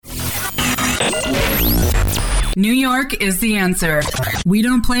New York is the answer. We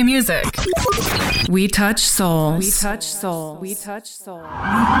don't play music. We touch souls. We touch souls. We touch souls.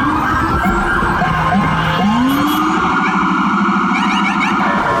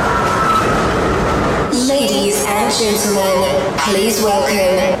 Ladies and gentlemen, please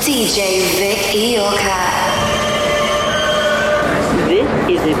welcome DJ Vic Iorka. This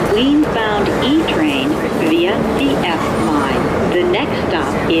is a Queens-bound E-train via the F line. The next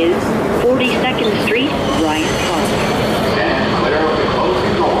stop is 42nd Street, Bryant Park. Stand clear of the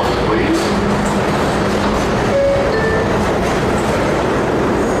closing doors, please.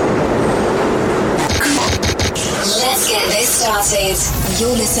 Let's get this started.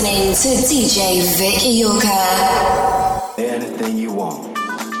 You're listening to DJ Vic Iorka. Anything you want.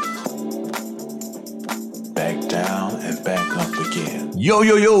 Back down and back up again.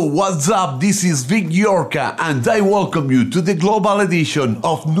 Yo, what's up? This is Vic Iorka, and I welcome you to the global edition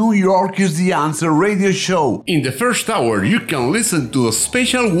of New York is the Answer radio show. In the first hour, you can listen to a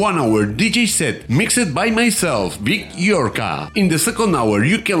special 1-hour DJ set mixed by myself, Vic Iorka. In the second hour,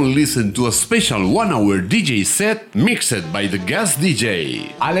 you can listen to a special 1-hour DJ set mixed by the guest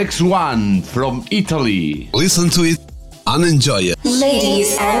DJ, Alexone from Italy. Listen to it and enjoy it.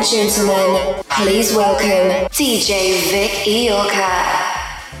 Ladies and gentlemen, please welcome DJ Vic Iorka.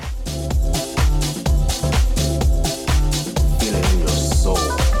 Feel it in your soul.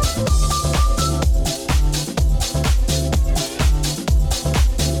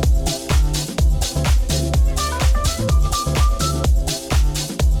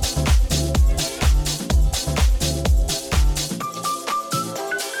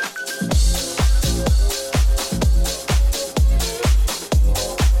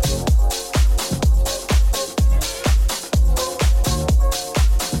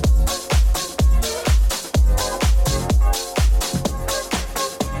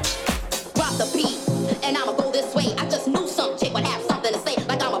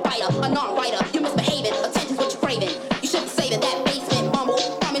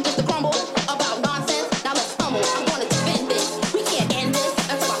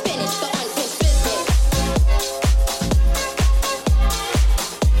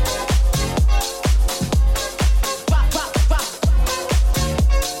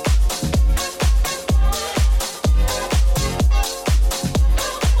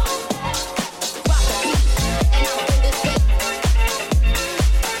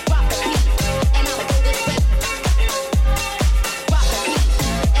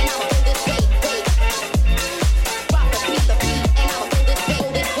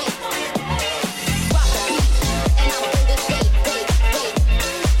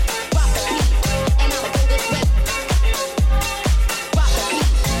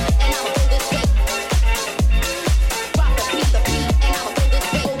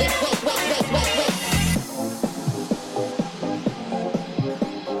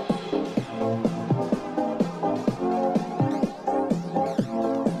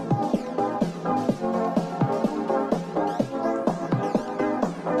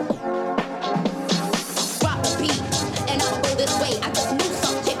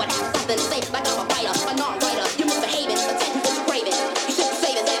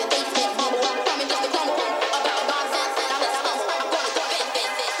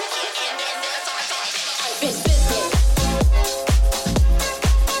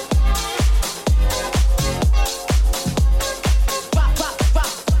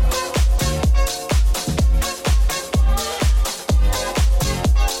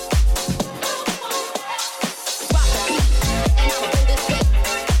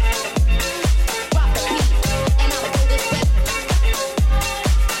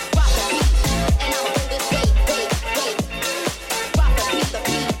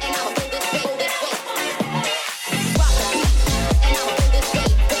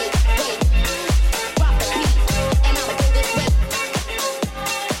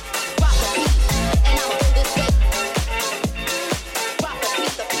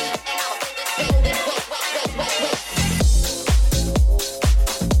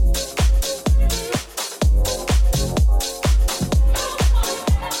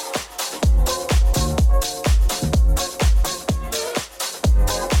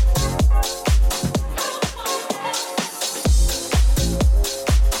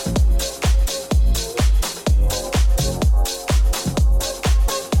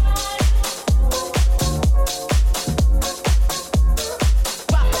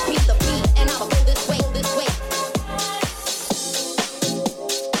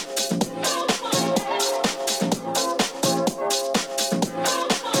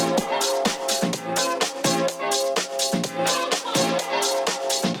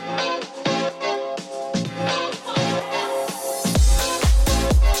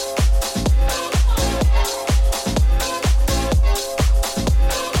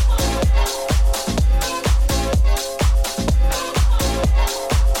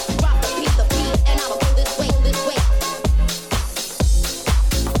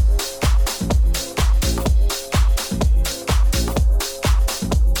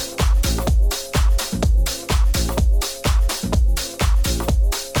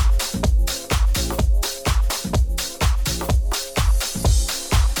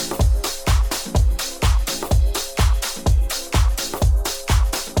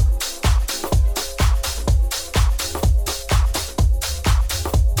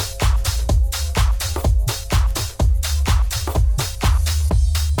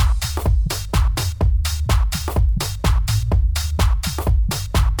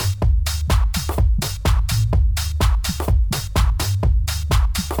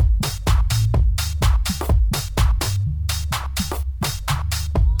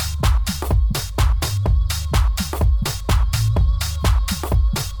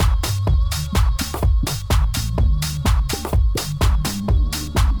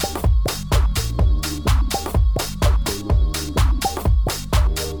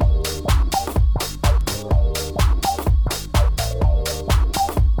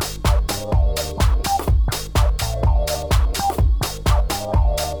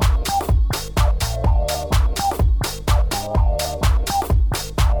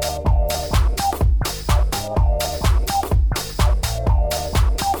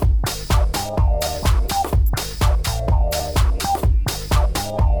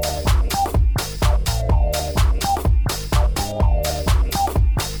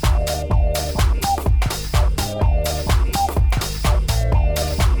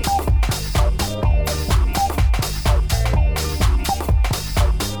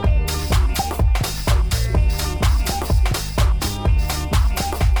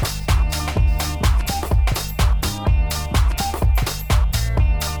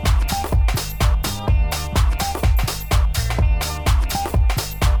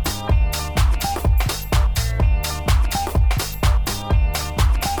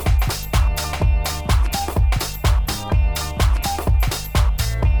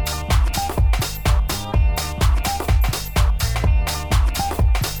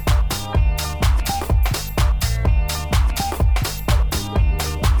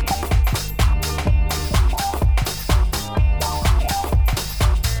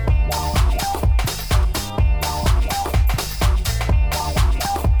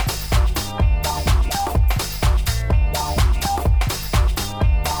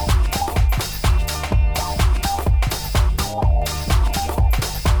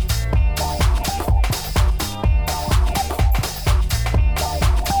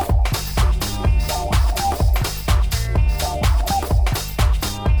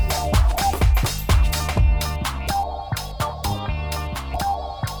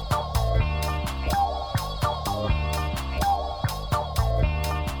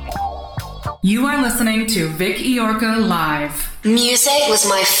 You are listening to Vic Iorca Live. Music was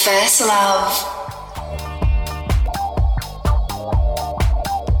my first love.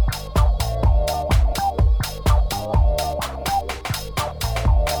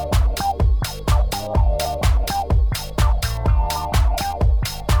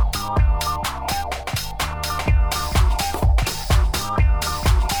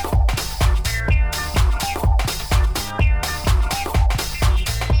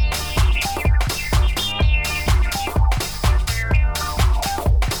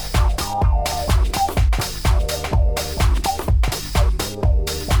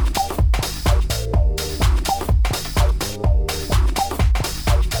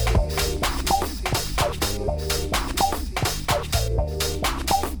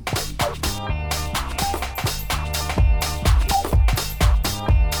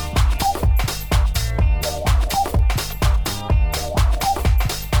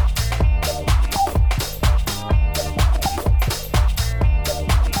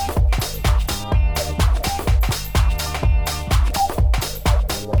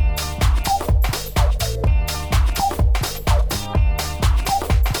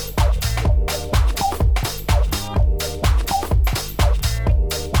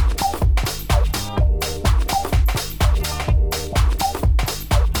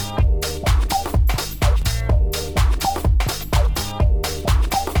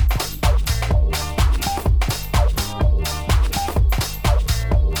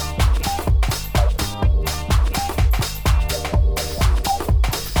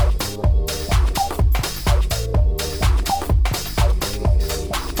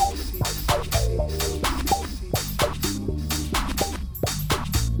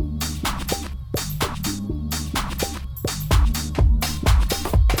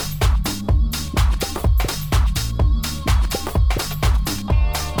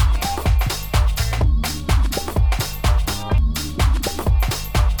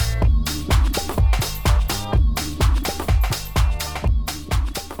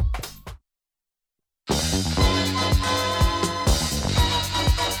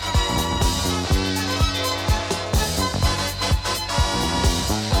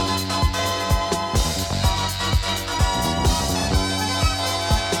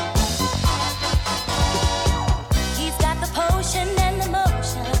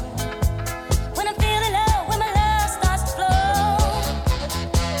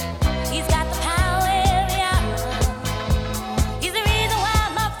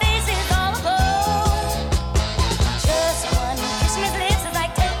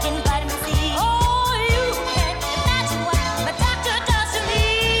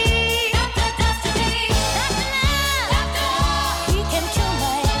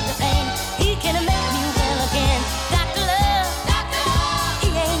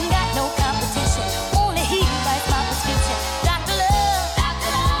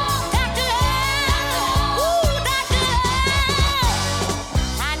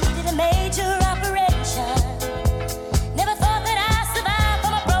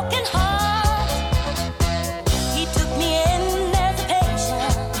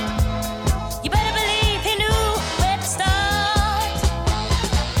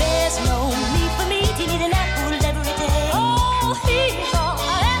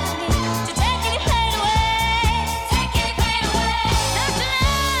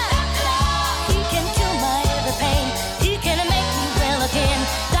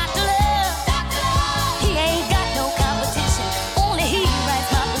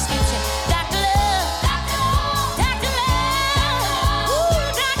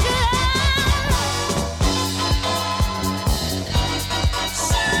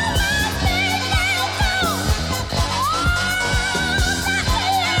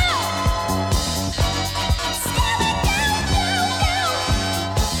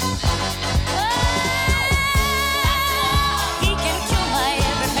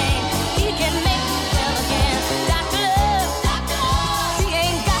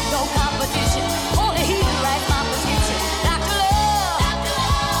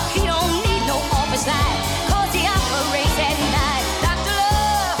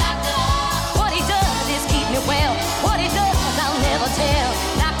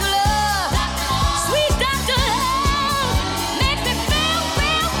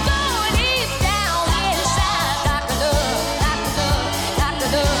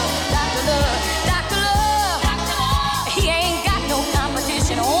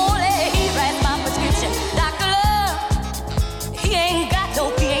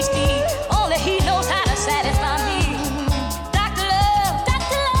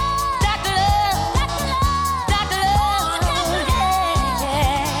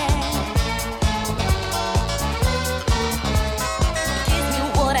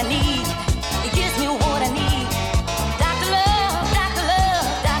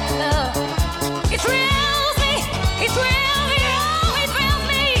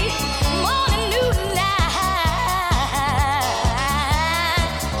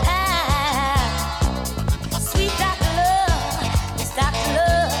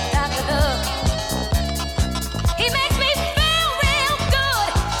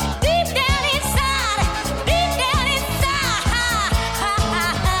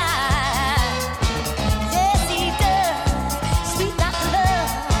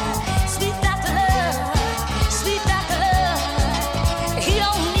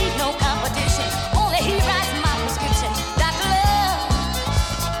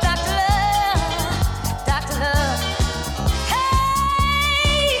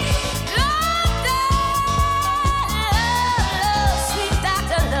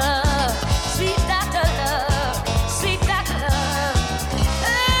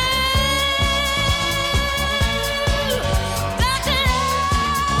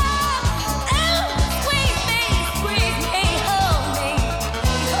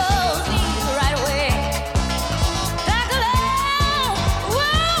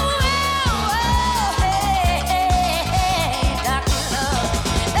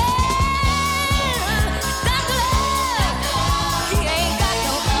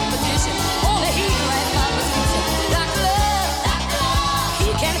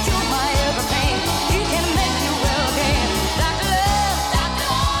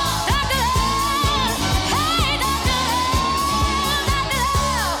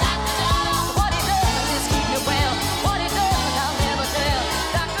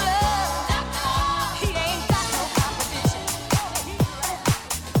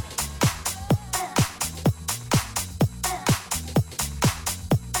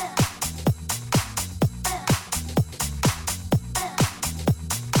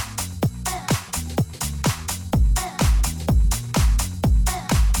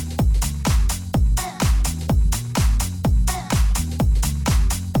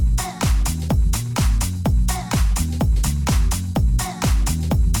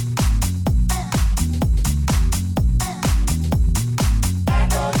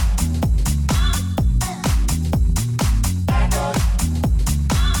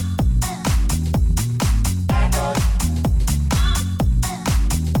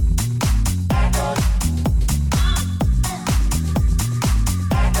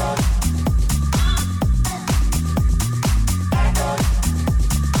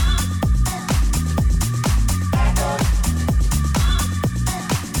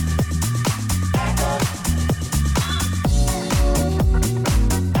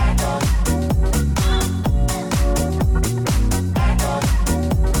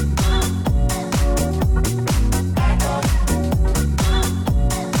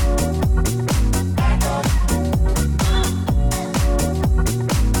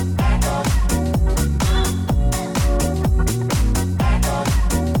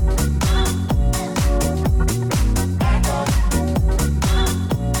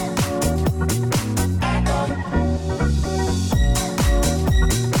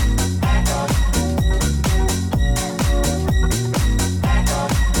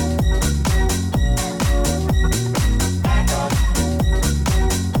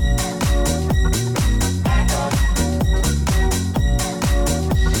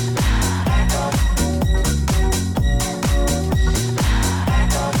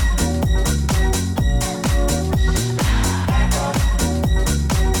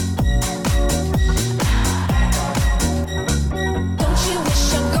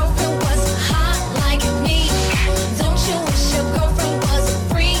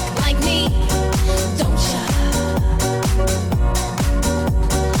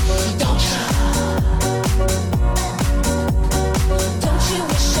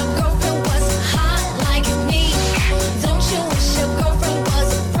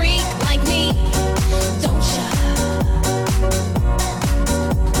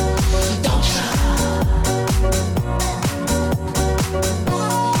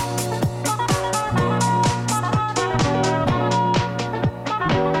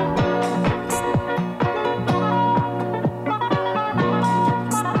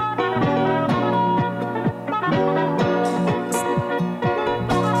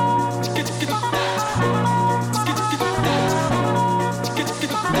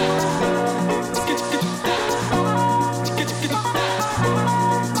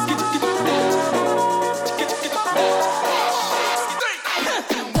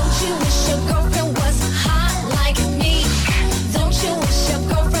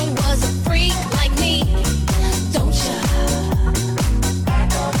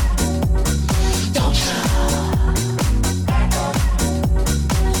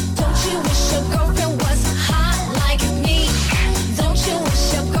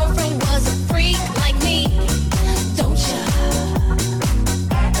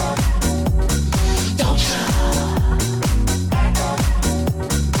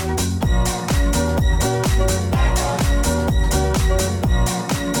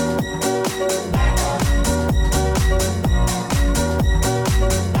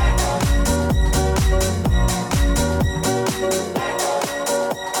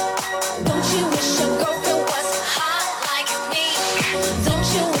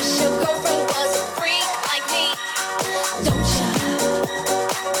 your girlfriend was a freak like me. Don't ya?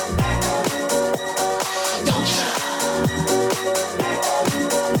 Don't ya?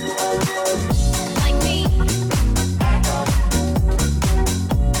 Like me.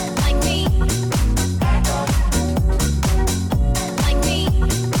 Like me. Like me. Like me. Like me.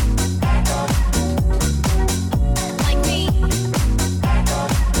 Like me.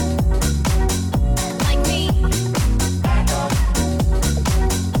 Like me. Like me. Like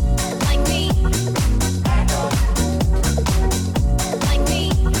me. Like me. Like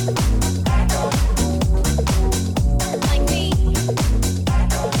me.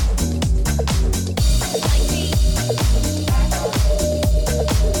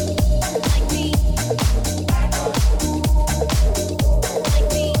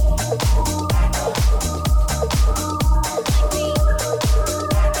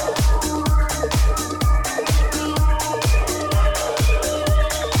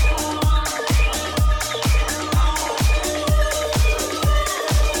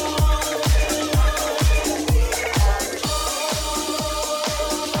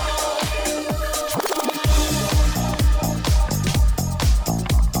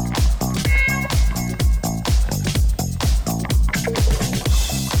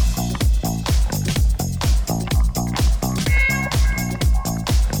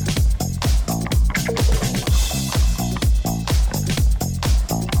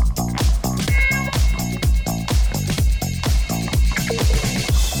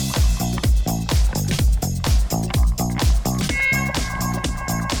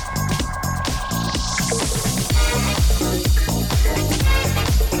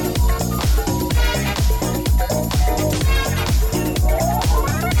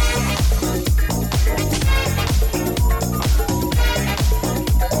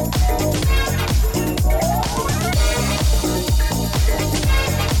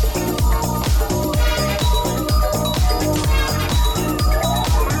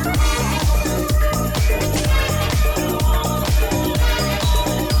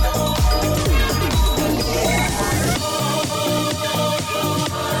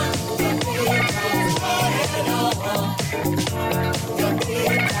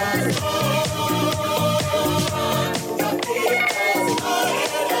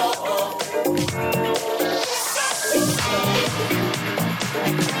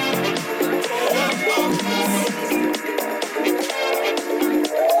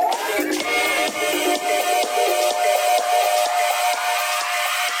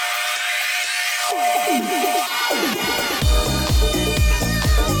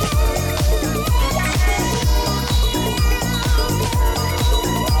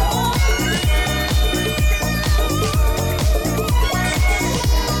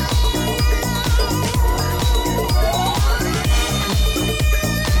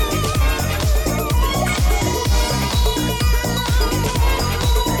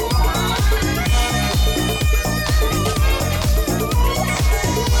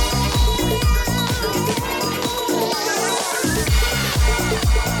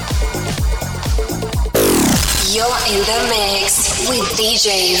 In the mix with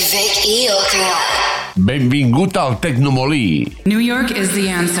DJ Vic Ioka. Benvingut al Tecnomolí. New York is the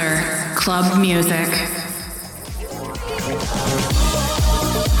answer. Club music.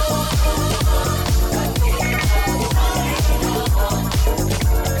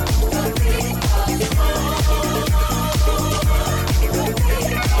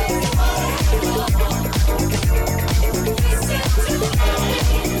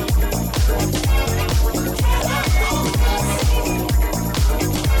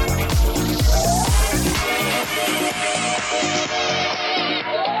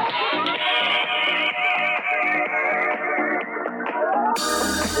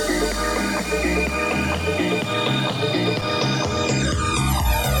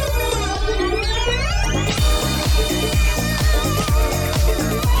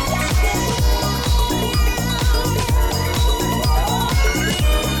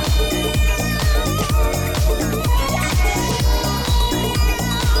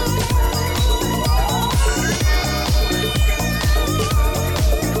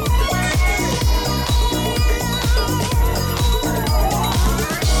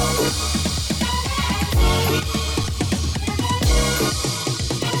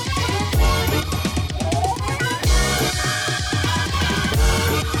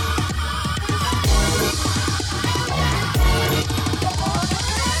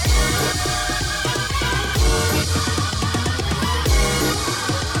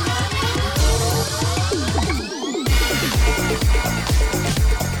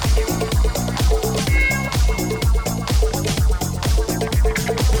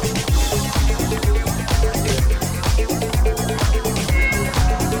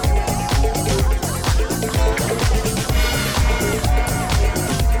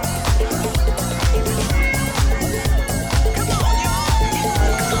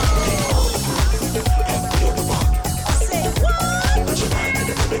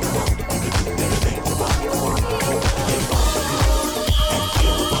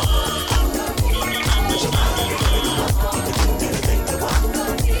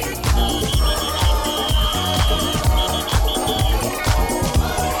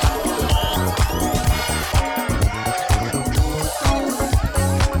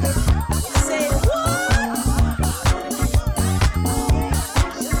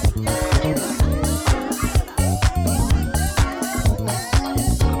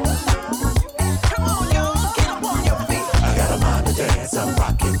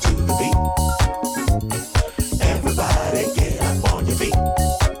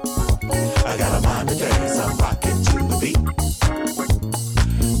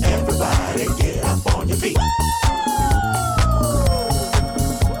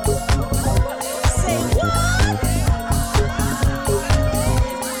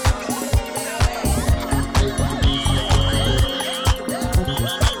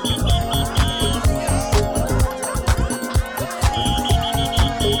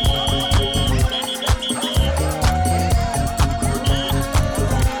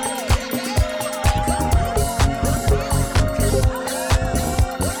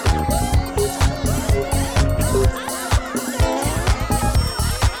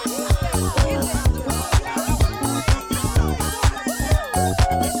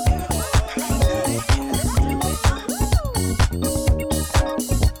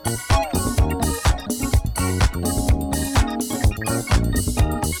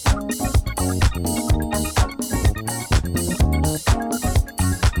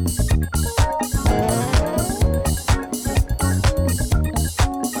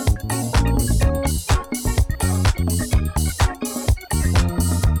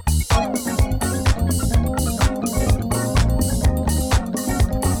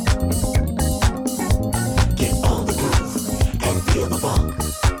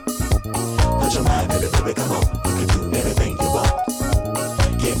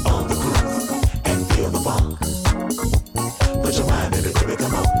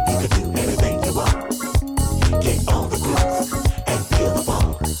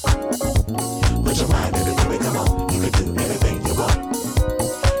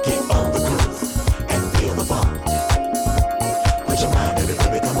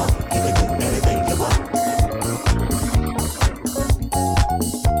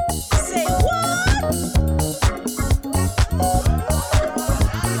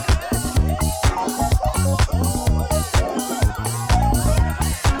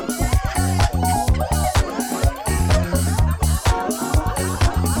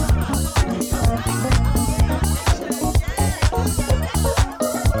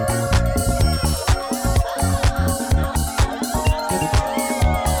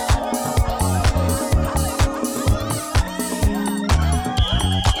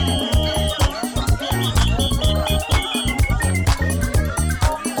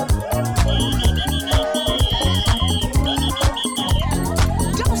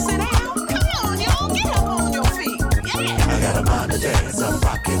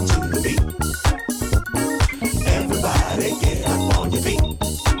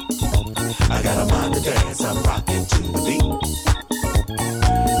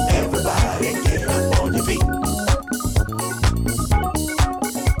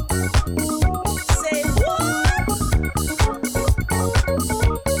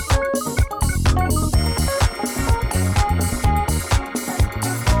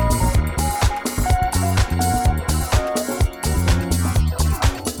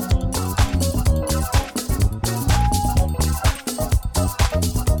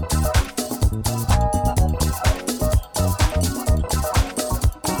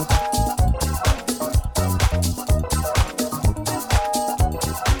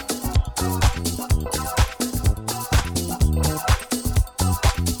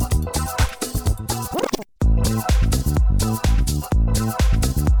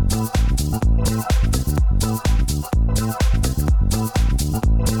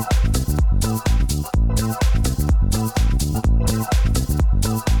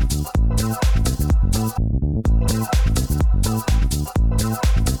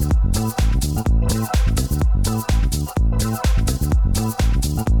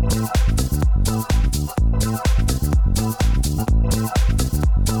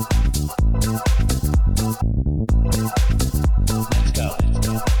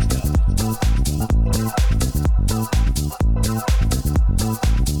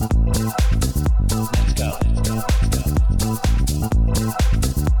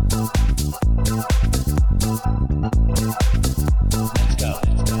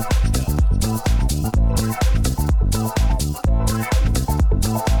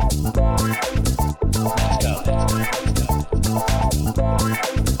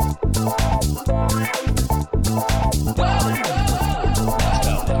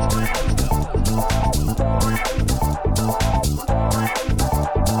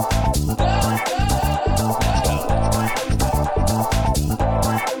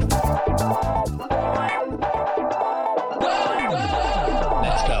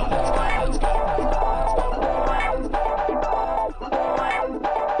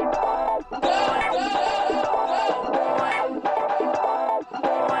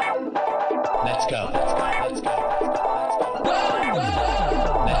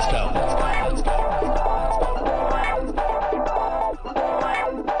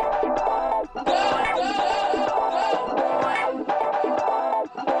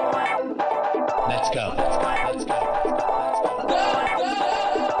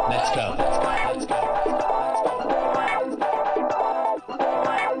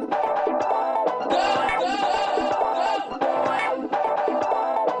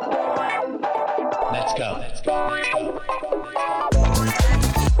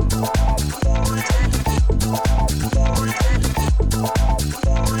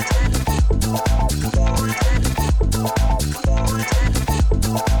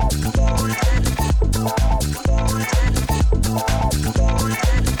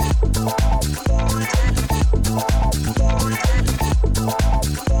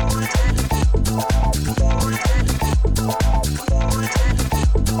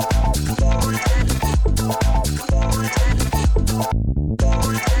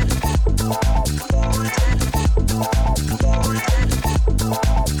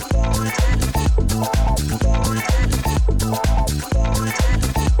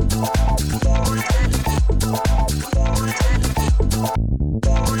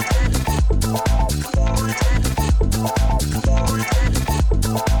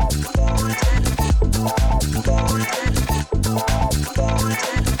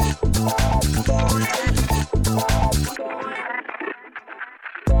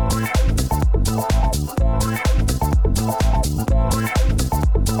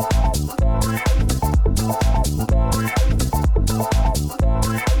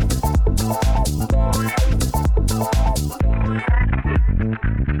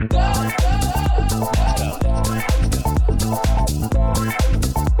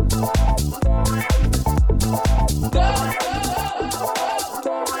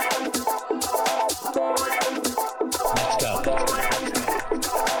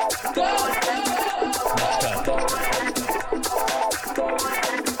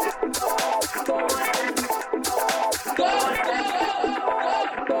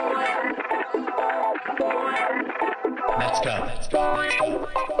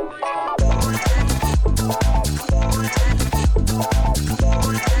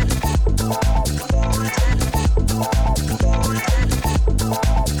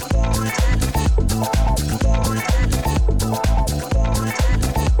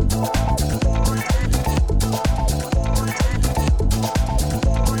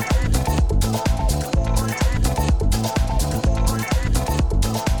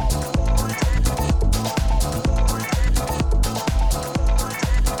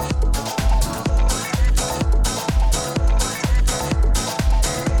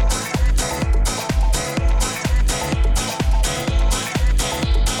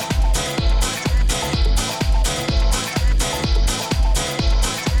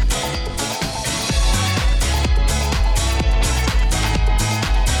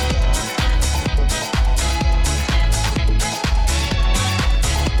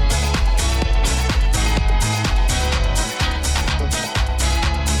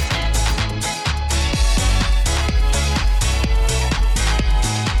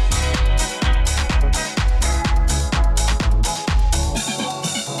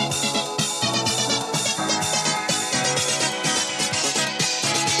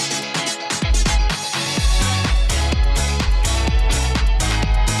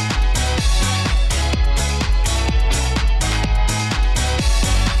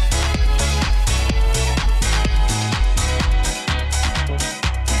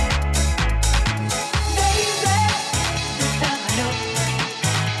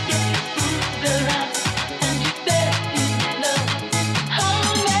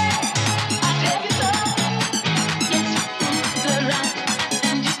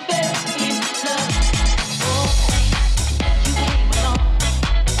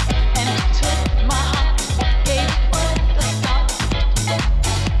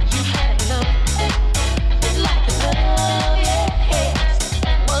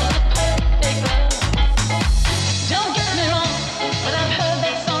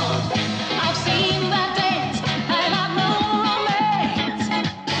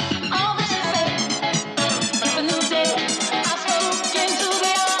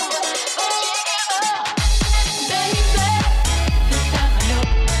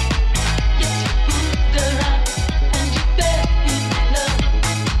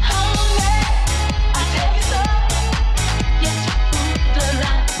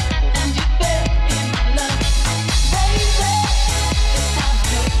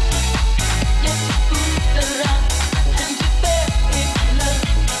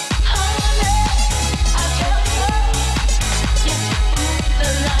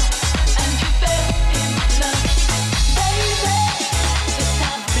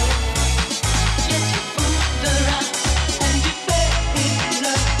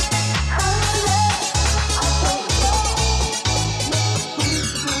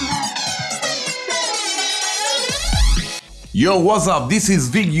 Yo, what's up? This is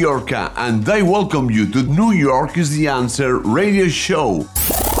Vic Yorka, and I welcome you to New York is the Answer radio show.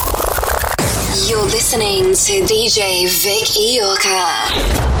 You're listening to DJ Vic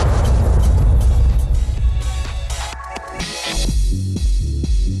Yorka.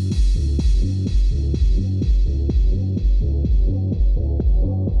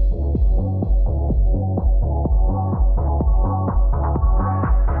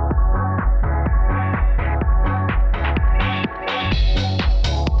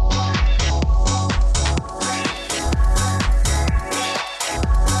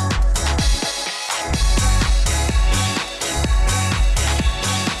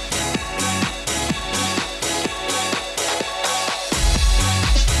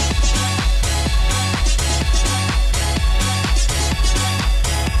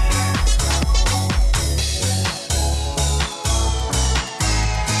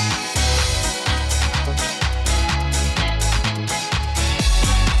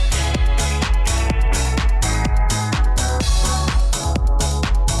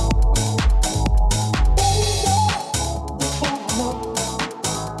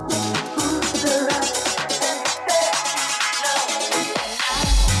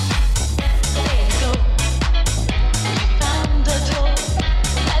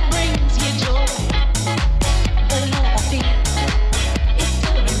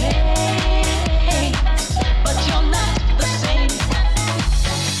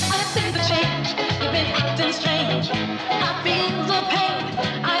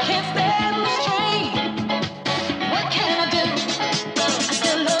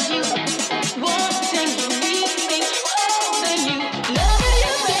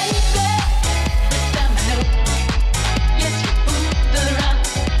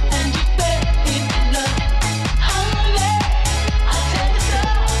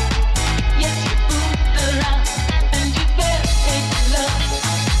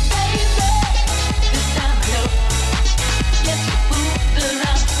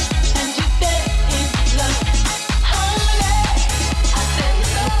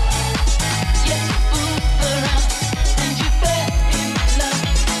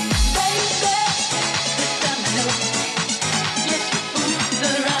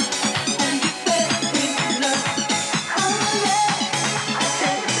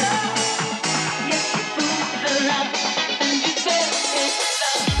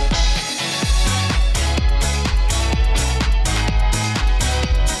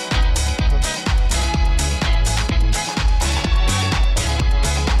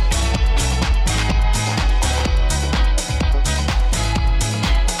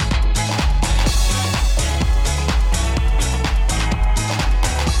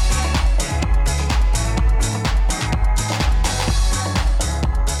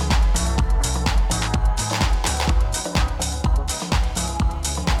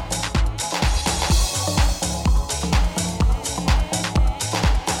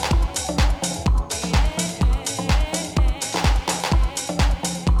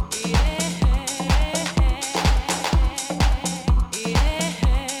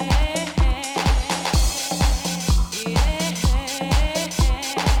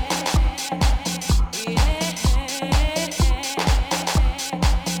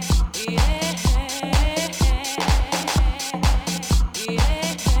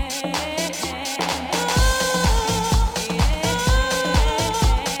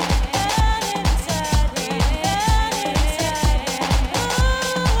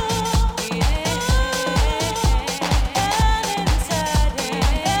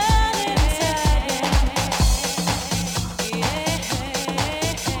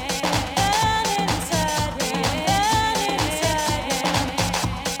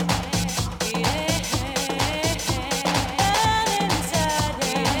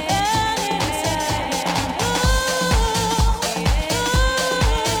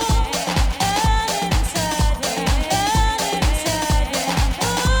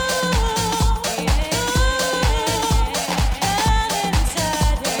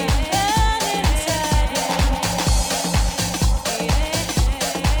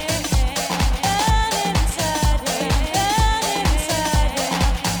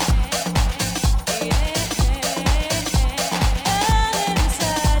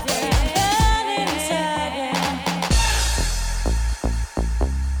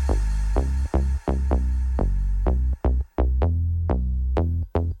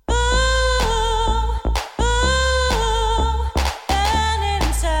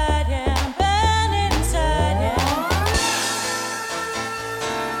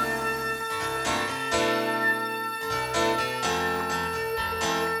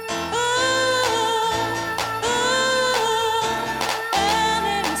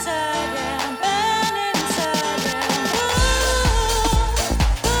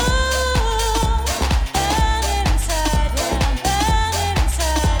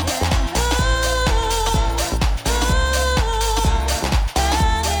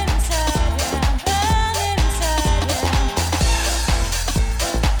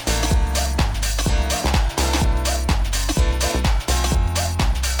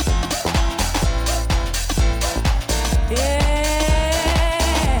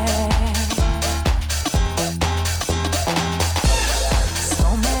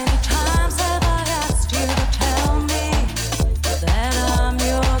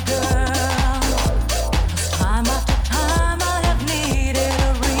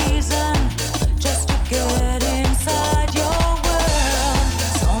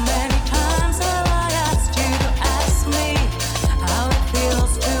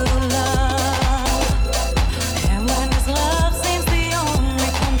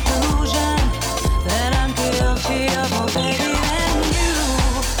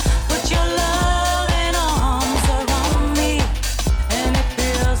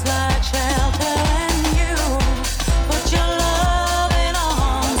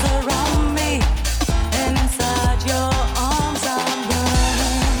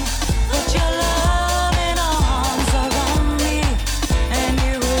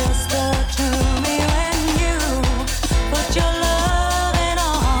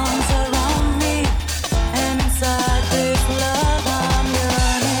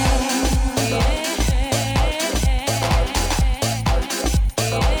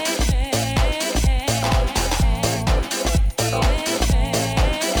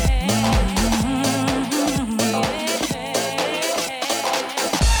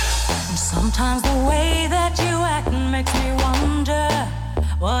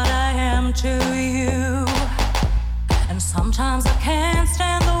 to you. And sometimes I can't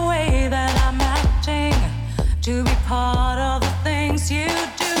stand the way that I'm acting to be part of the things you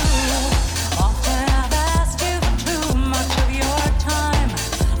do. Often I've asked you for too much of your time,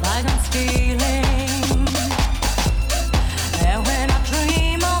 like I'm stealing. And when I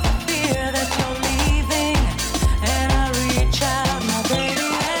dream of the fear that you're leaving, and I reach out, my baby,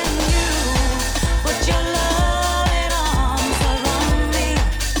 and you put your loving arms around me,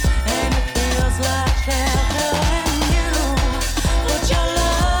 and it feels like shelter. And you put your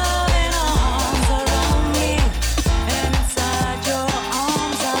loving arms around me, and inside your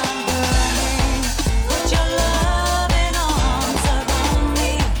arms I'm burning. Put your loving arms around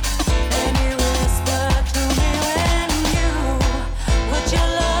me, and you whisper to me when you put your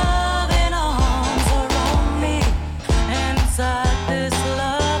loving arms around me, and inside this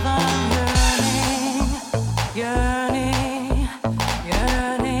love I'm yearning, yearning,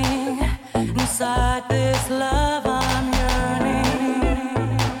 yearning. Inside this love I'm yearning.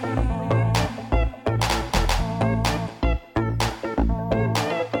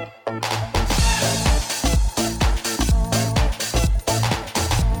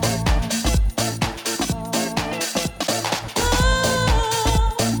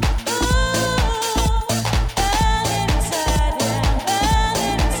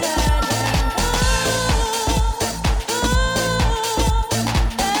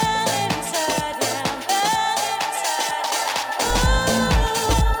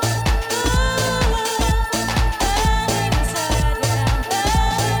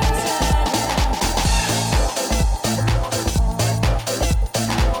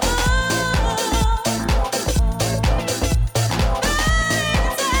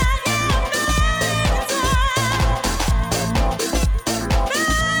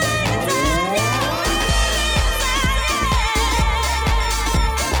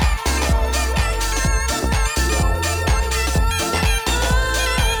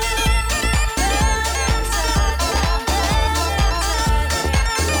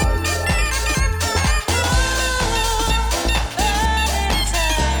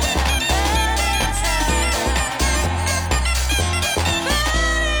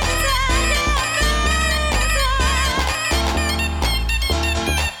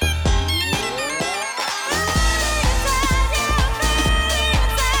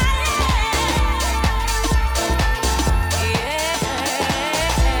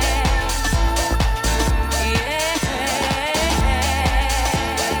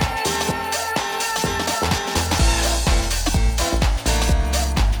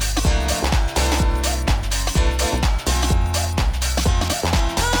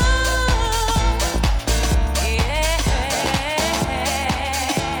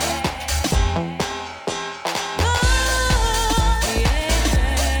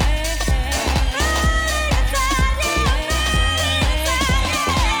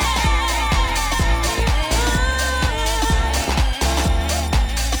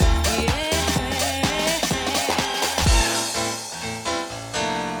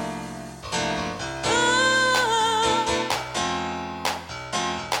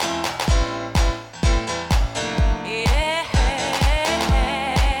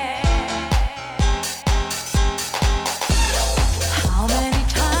 How many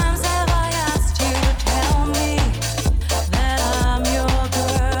times have I asked you to tell me that I'm your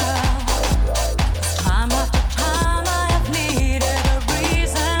girl? Time after time I have needed a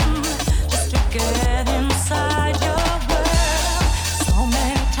reason just to get inside your world. So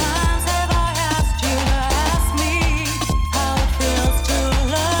many times have I asked you to ask me how it feels to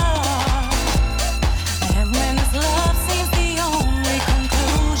love. And when this love seems the only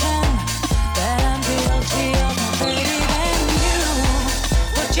conclusion, that I'm guilty of my baby, then you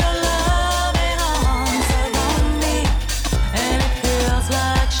put your loving arms around me, and it feels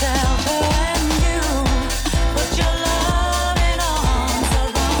like shelter. And you put your loving arms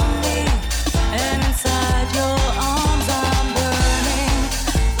around me, and inside your arms I'm burning.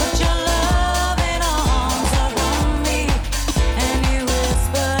 Put your loving arms around me, and you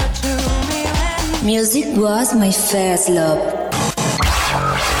whisper to me when Music was my first love.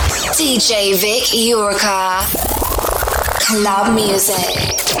 DJ Vic Yorka. Club music.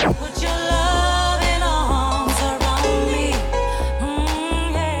 put your loving arms around me.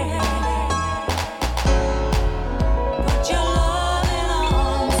 Yeah. Put your loving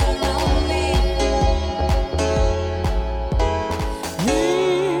arms around me.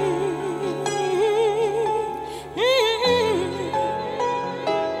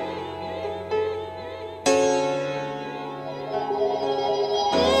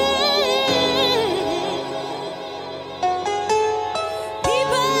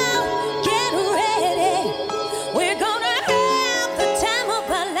 People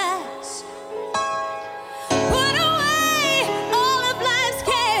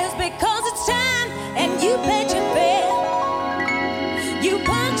you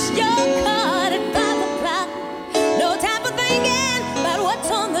punch your card at 5 o'clock. No time for thinking about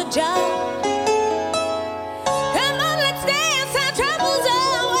what's on the job. Come on, let's dance our troubles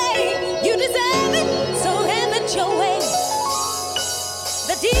away. You deserve it, so have it your way.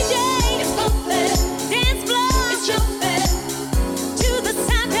 The DJ is bumping, dance floor is jumping to the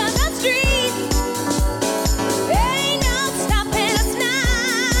sound of the street. Ain't no stopping us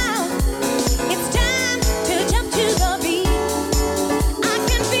now. It's time to jump to the beat. I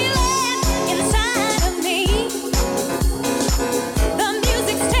can feel it inside of me. The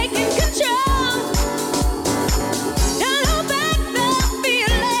music's taking control. Don't hold back the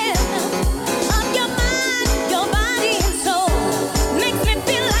feeling of your mind, your body and soul. Makes me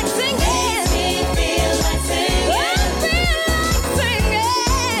feel like singing.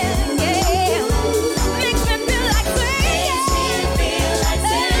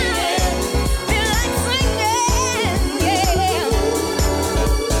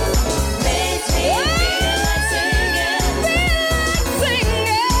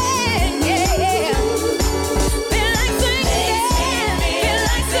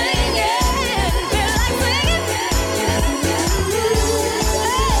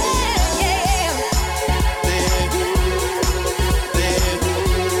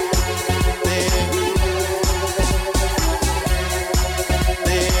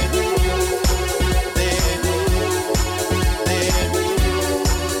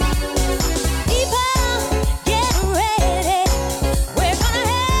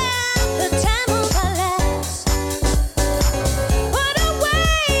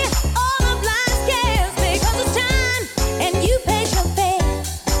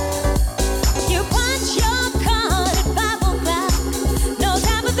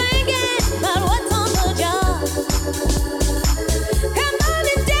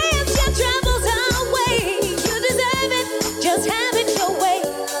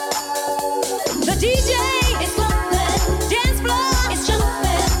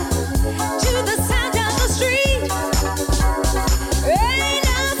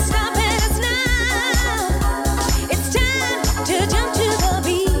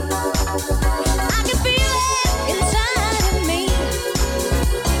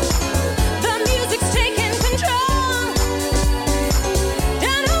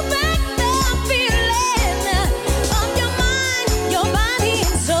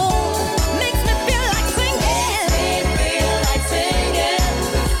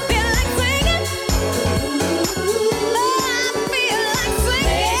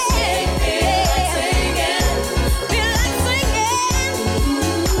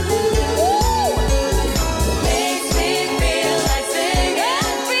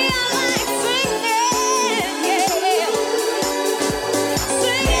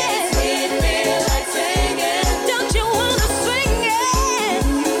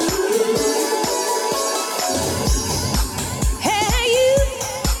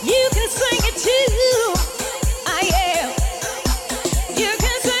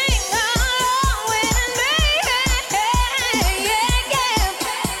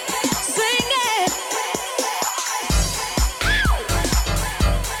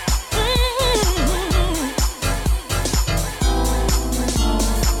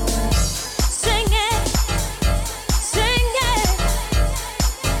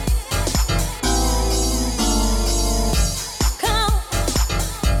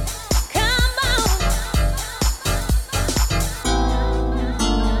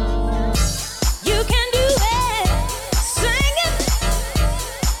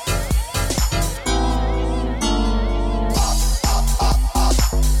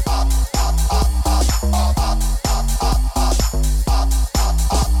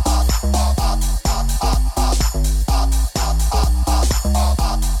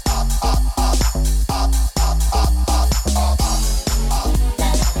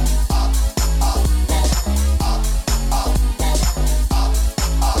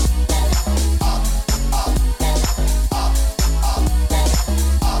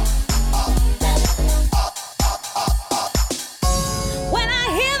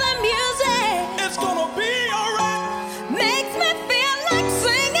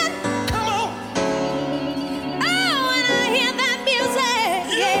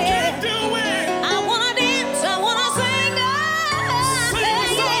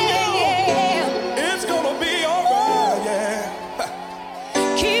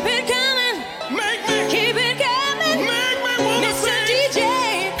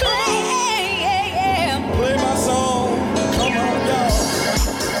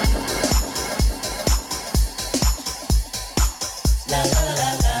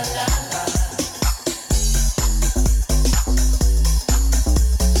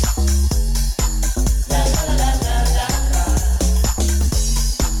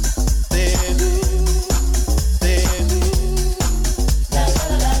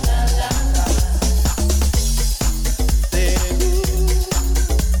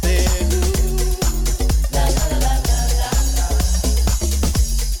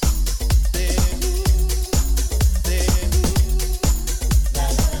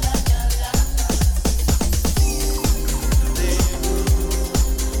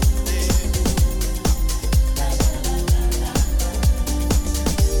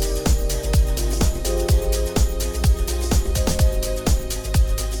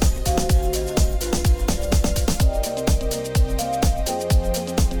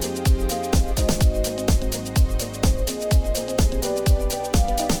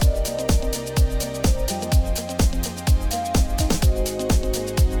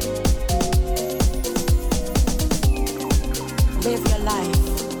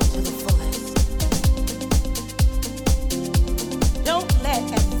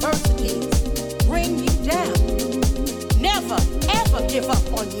 give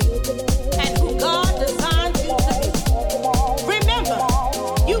up on you and who God designed you to be. Remember,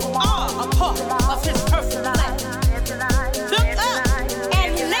 you are a part of His perfect plan. Look up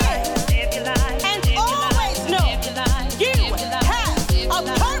and live and always know you have a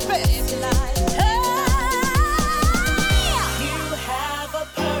purpose. You have a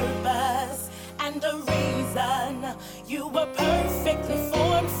purpose and a reason. You were perfectly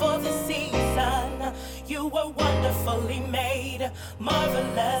formed for the season. You were wonderfully made,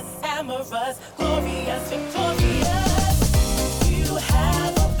 marvelous, amorous, glorious, victorious. You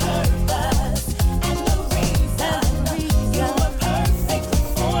have a purpose and a reason. You were perfectly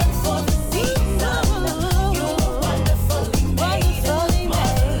formed for the season. You were wonderfully made,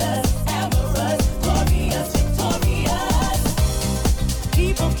 marvelous, amorous, glorious, victorious.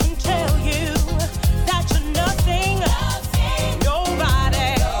 People can tell you that you're nothing,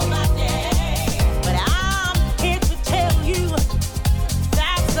 nobody. But I'm here to tell you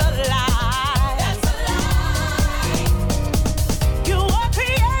that's a lie. That's a lie. You were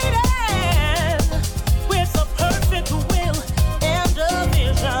created with a perfect will and a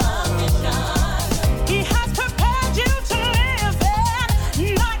vision. He has prepared you to live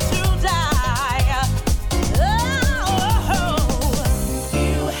and not to die. Oh,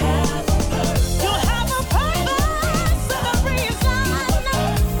 you have a purpose. You have a purpose and a reason.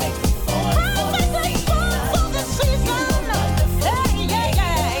 Perfectly formed for the season. Hey, yeah,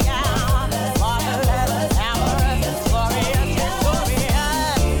 yeah, yeah. Marvelous, amorous, glorious, victorious.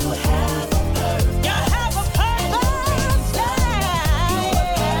 You have a purpose,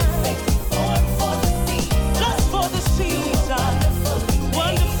 just for the season.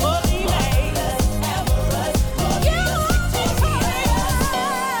 Wonderfully made. You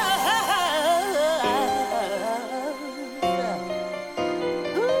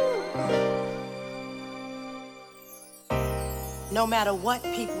No matter what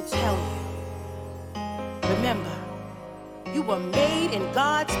people tell you, remember, you were made in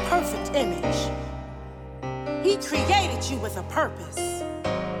God's perfect image. He created you with a purpose.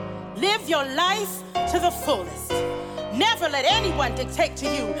 Live your life to the fullest. Never let anyone dictate to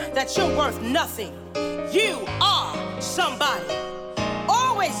you that you're worth nothing. You are somebody.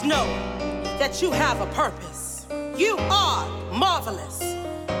 Always know that you have a purpose. You are marvelous.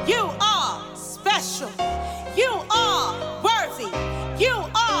 You are special. You are worthy. You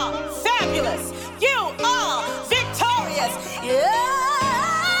are fabulous. You are victorious. Yeah.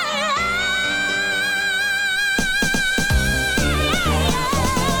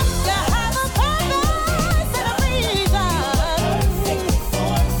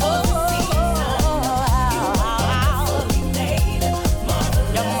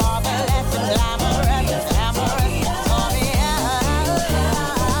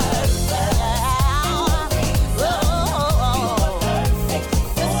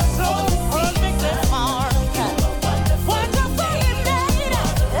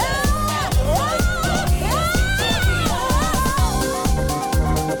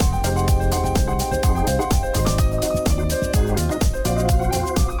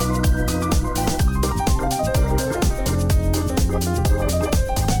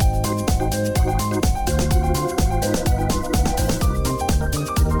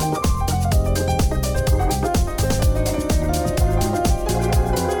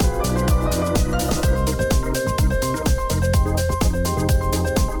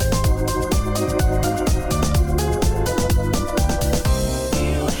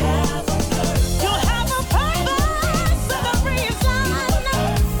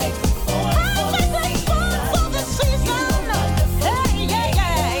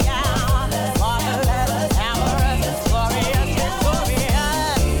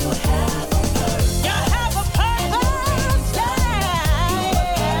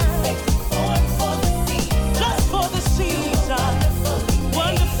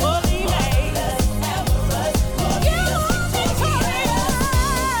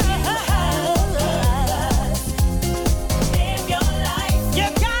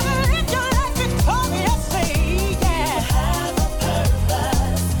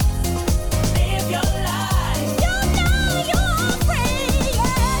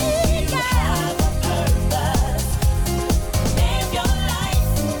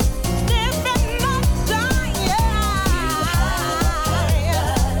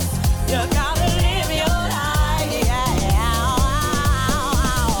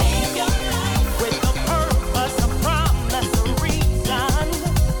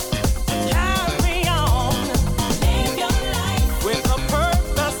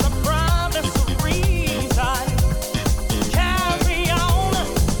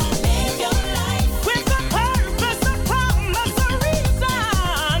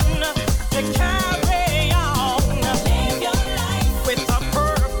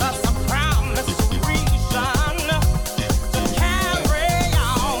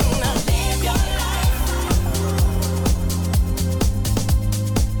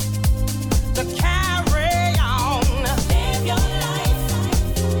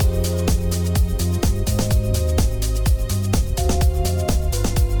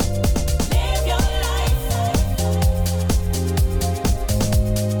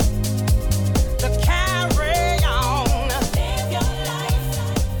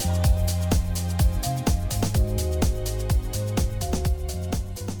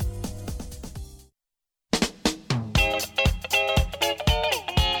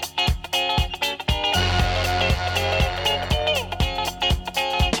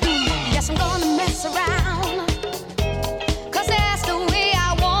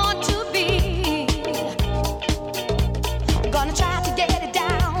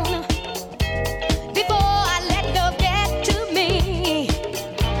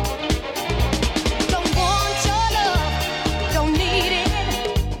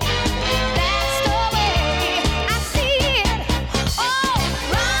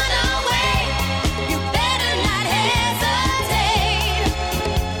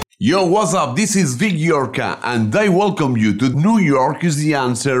 Yo, what's up? This is Vic Yorka, and I welcome you to New York is the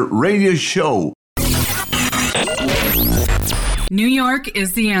Answer radio show. New York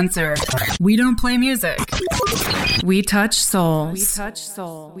is the answer. We don't play music. We touch souls. We touch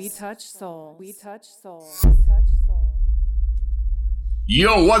soul. We touch soul. We touch soul.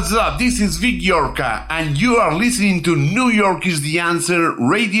 Yo, what's up? This is Vic Yorka, and you are listening to New York is the Answer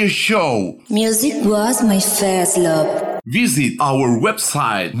radio show. Music was my first love. Visit our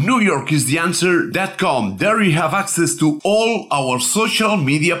website, newyorkistheanswer.com. There you have access to all our social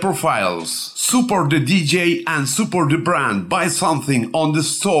media profiles. Support the DJ and support the brand. Buy something on the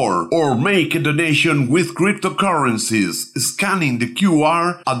store or make a donation with cryptocurrencies, scanning the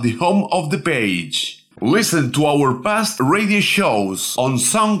QR at the home of the page. Listen to our past radio shows on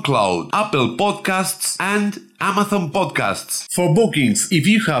SoundCloud, Apple Podcasts, and Amazon Podcasts. For bookings, if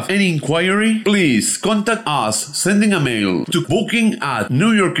you have any inquiry, please contact us sending a mail to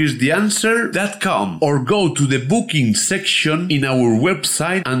booking@newyorkistheanswer.com or go to the booking section in our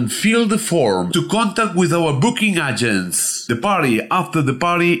website and fill the form to contact with our booking agents. The Party After the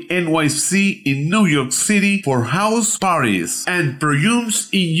Party NYC in New York City for house parties and Perfumes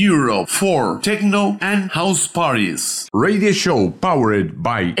in Europe for techno and house parties. Radio show powered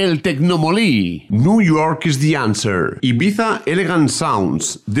by El Tecnomolí. New York is the answer. Ibiza Elegant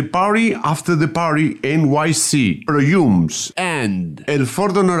Sounds, The Party After the Party NYC, Perfumes, and El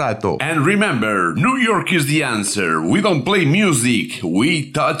Fordo Norato. And remember, New York is the answer. We don't play music,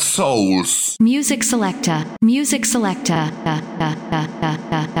 we touch souls. Music selector. Music selector.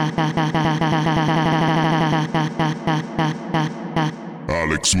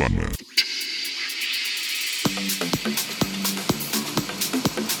 Alexone.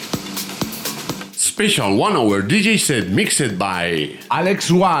 Special 1 hour DJ set mixed by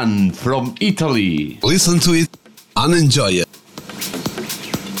Alexone from Italy. Listen to it and enjoy it.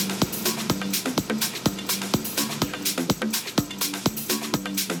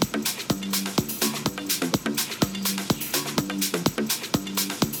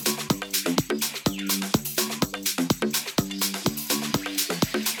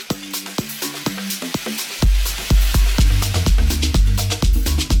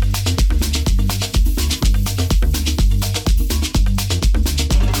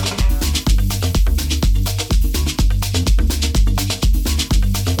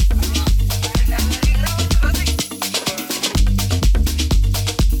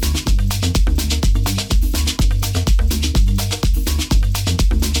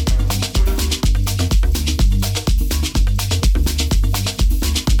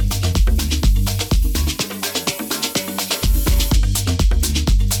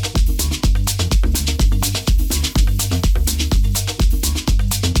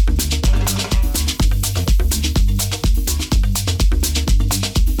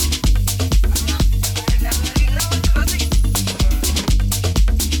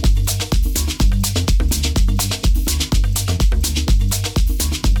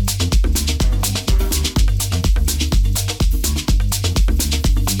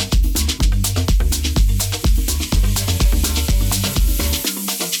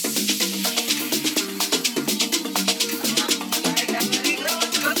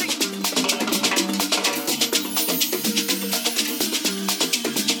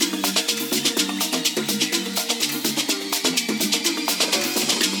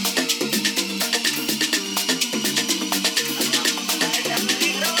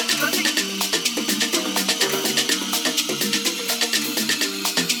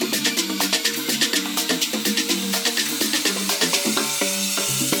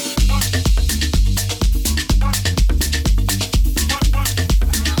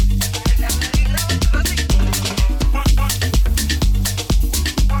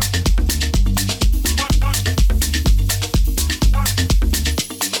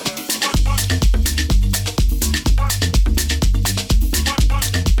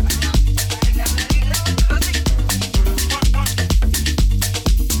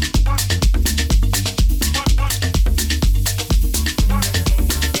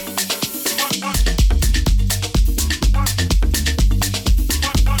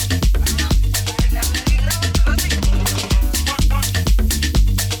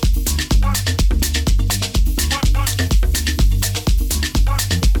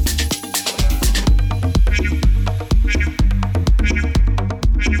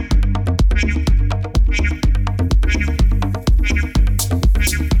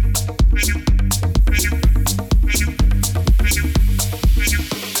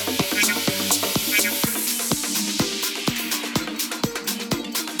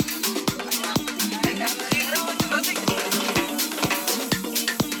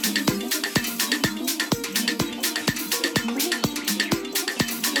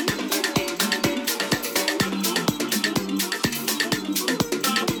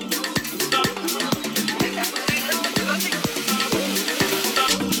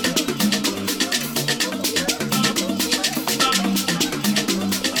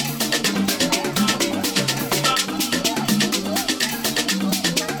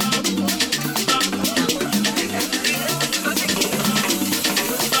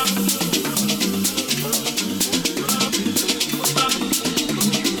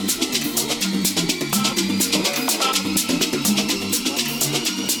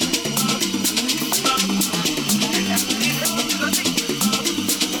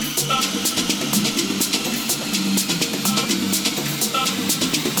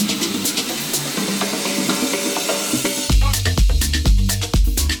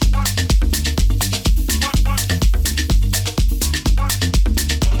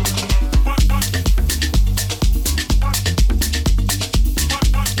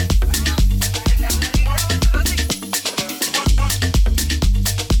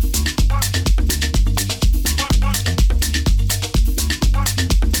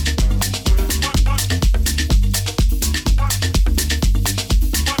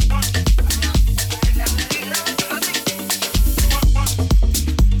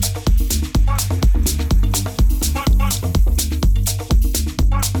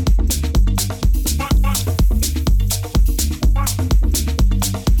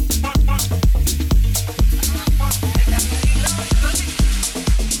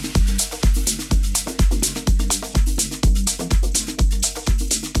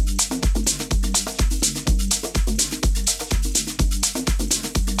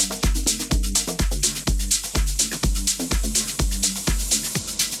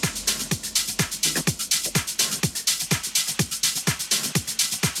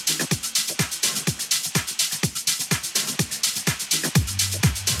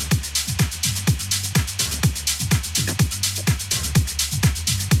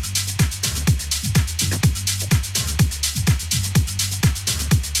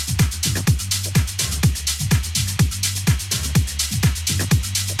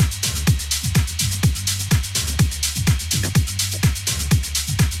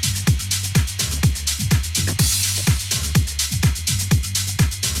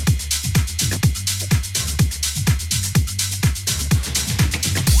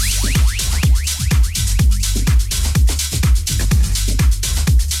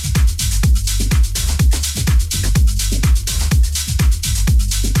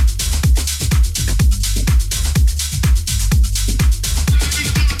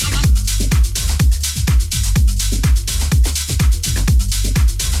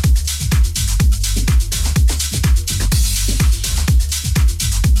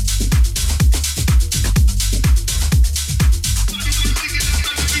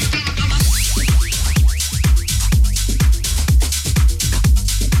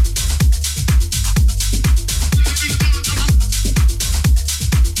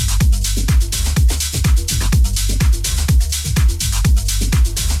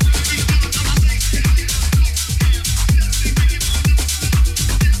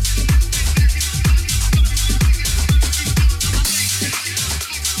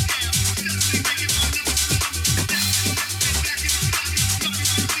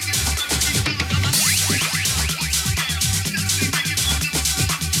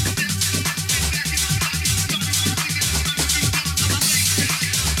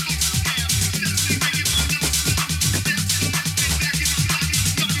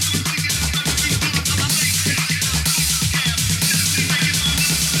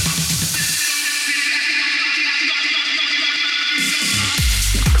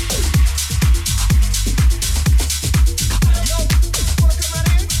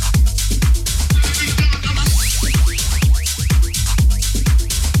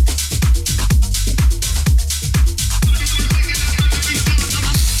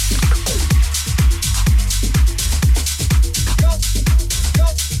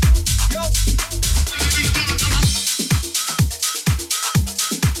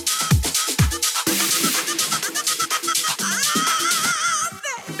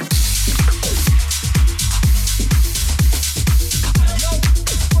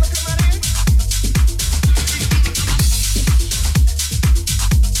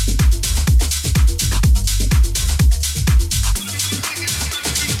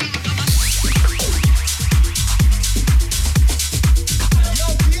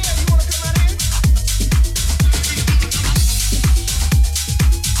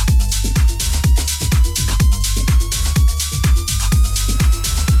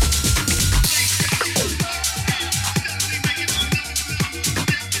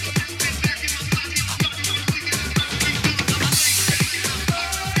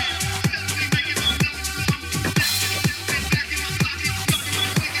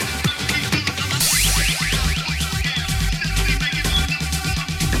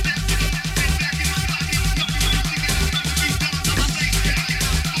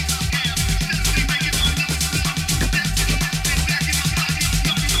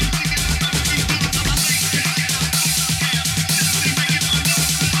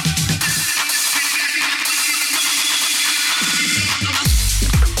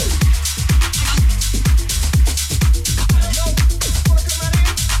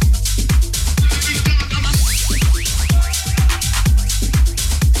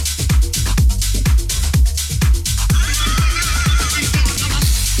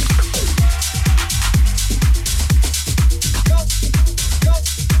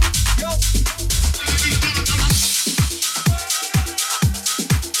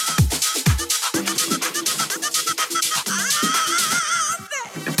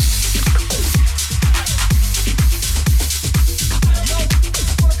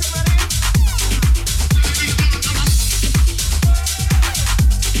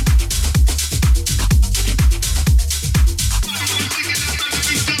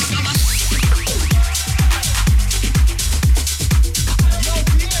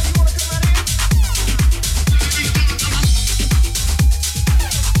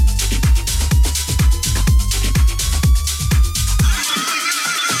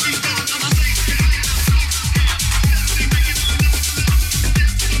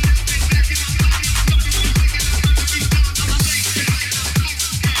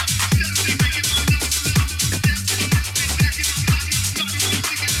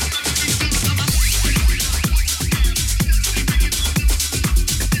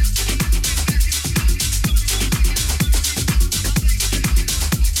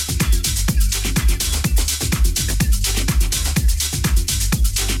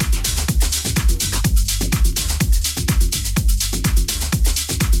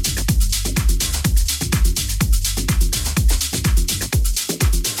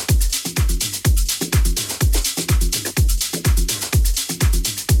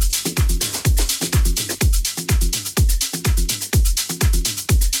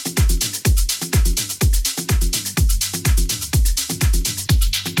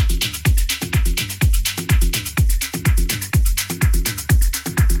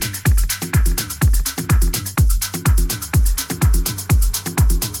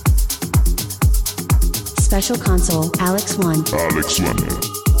 Special Console, Alexone.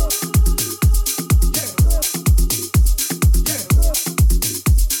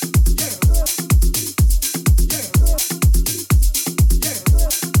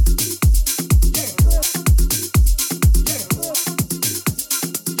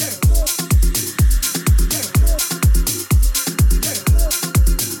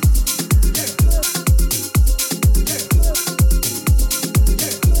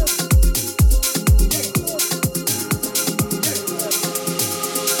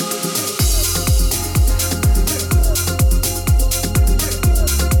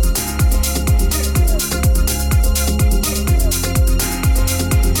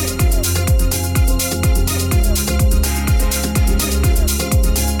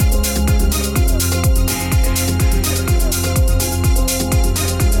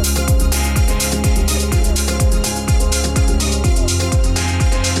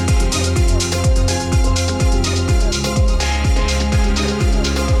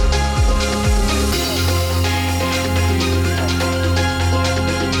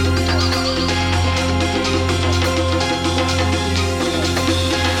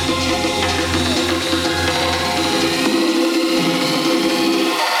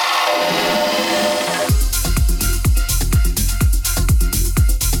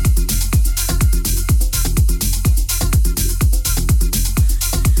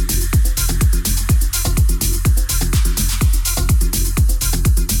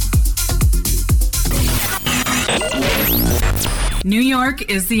 New York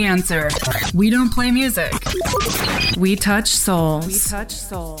is the answer. We don't play music. We touch souls. We touch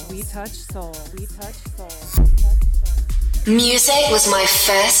soul. We touch soul. We touch soul. Music was my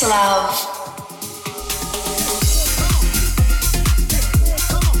first love.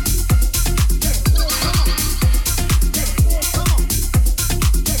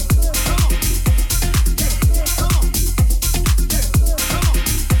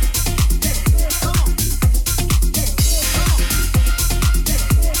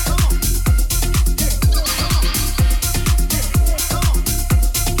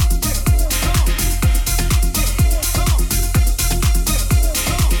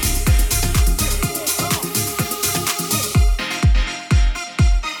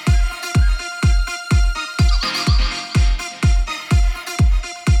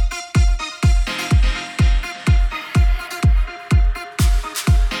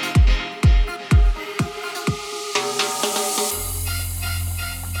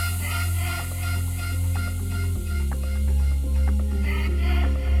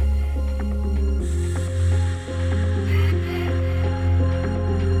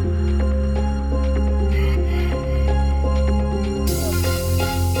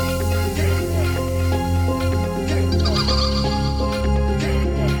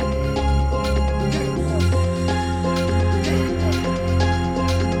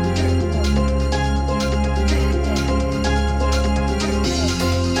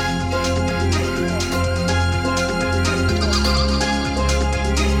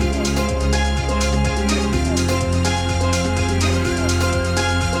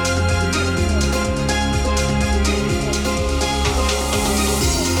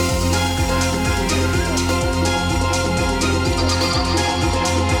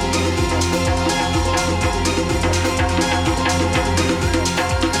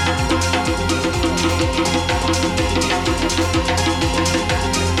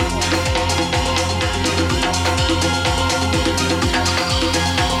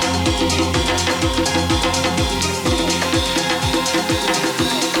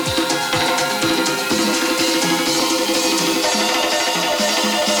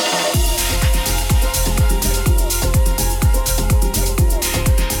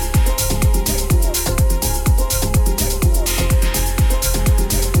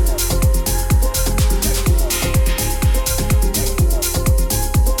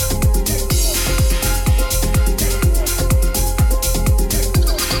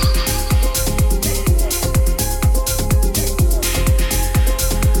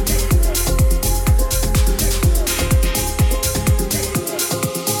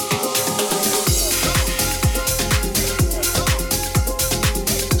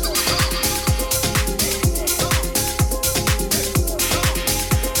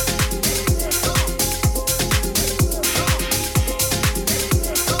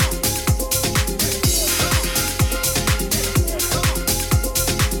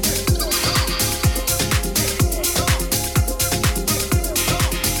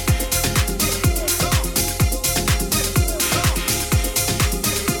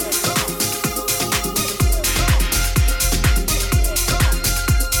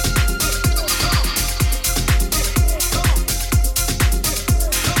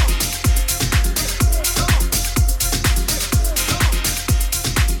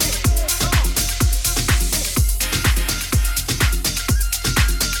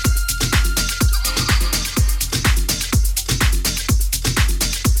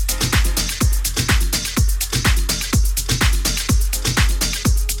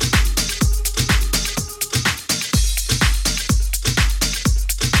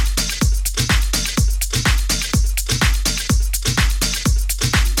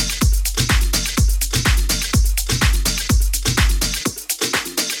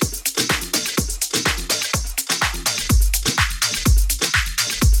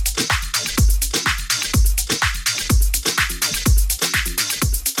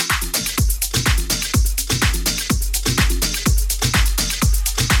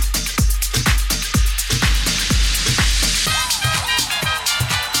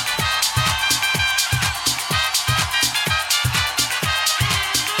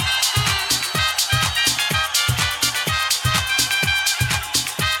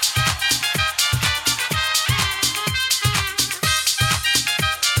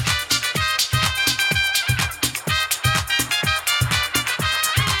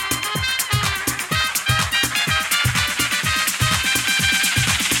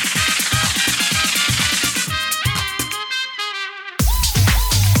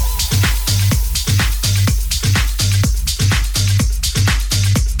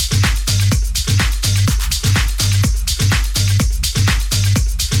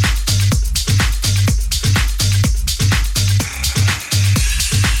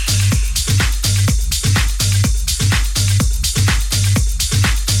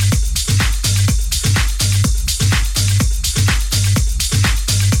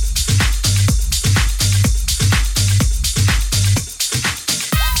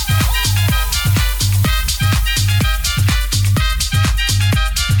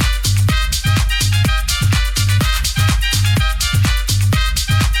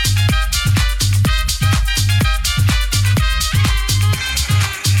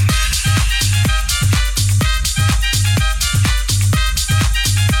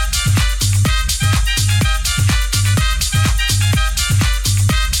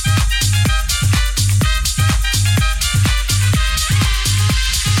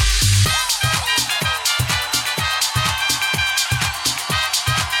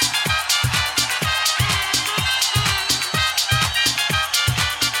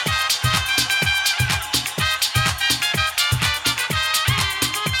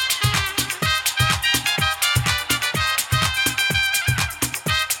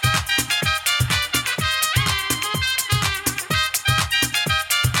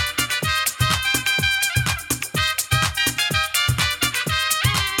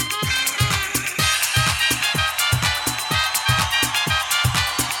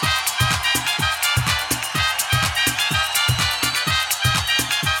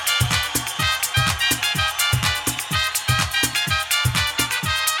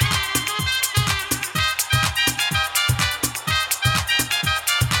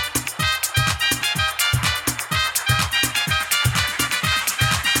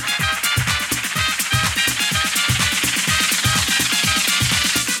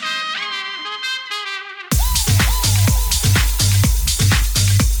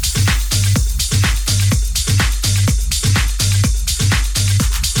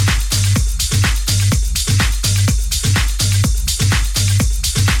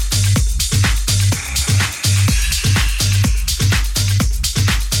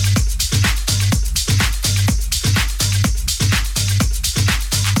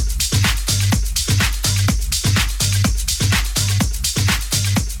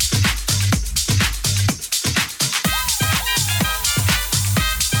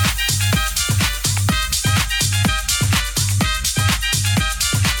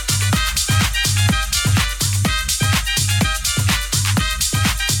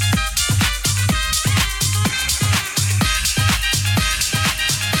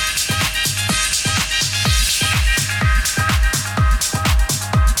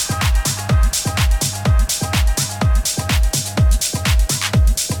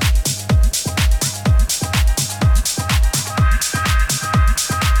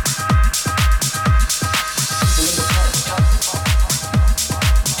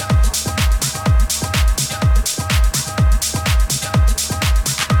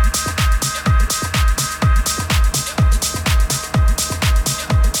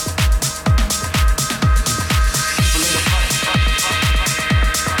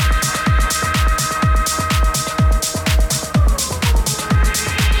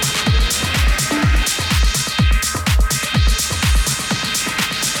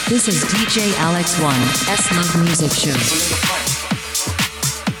 This is DJ Alexone, S Love Music Show.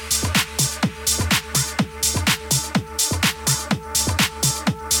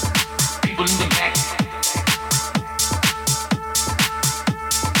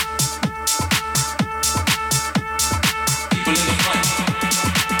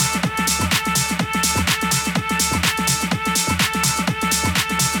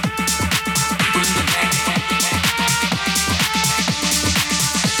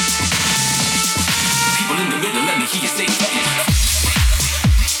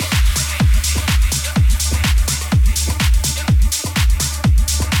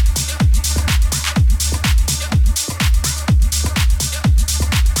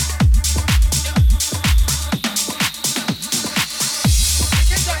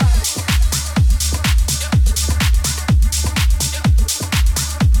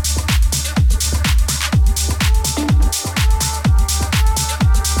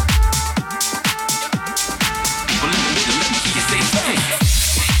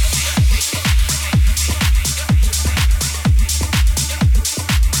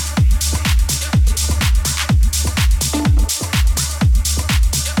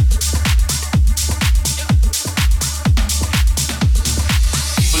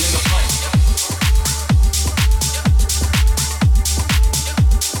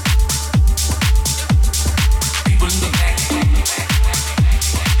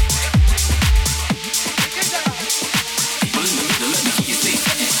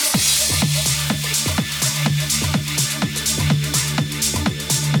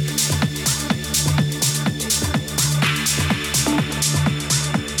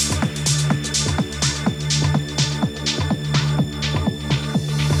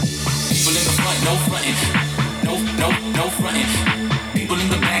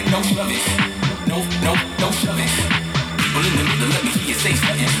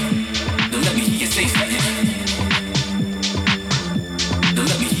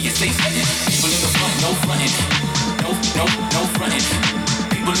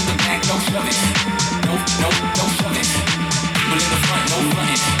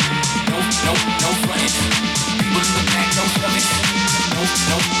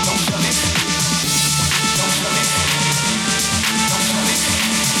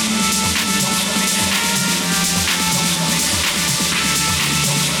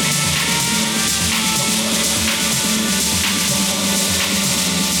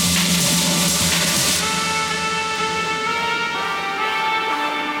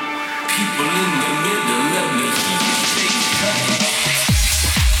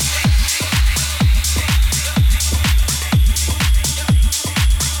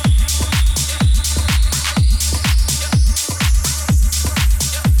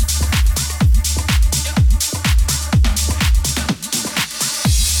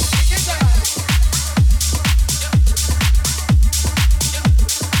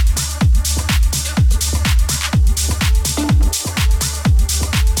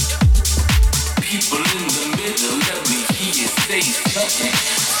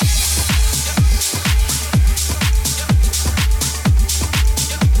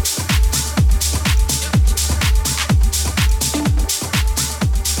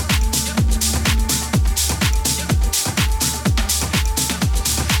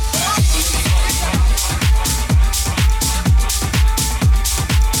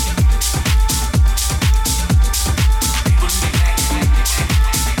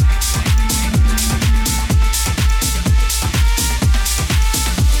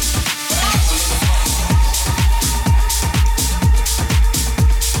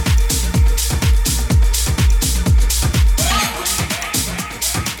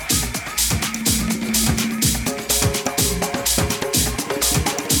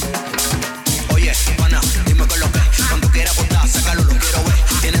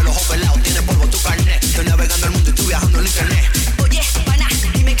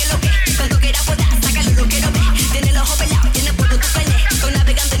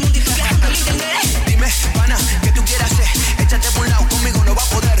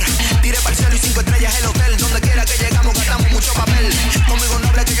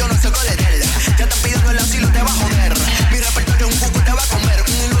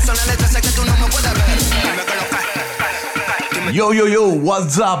 Yo,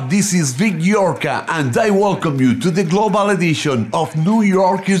 what's up? This is Vic Yorka, and I welcome you to the global edition of New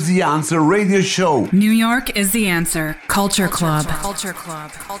York is the Answer radio show. New York is the Answer. Culture Club. Culture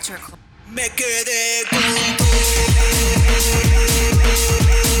Club. Culture Club. Me quedé con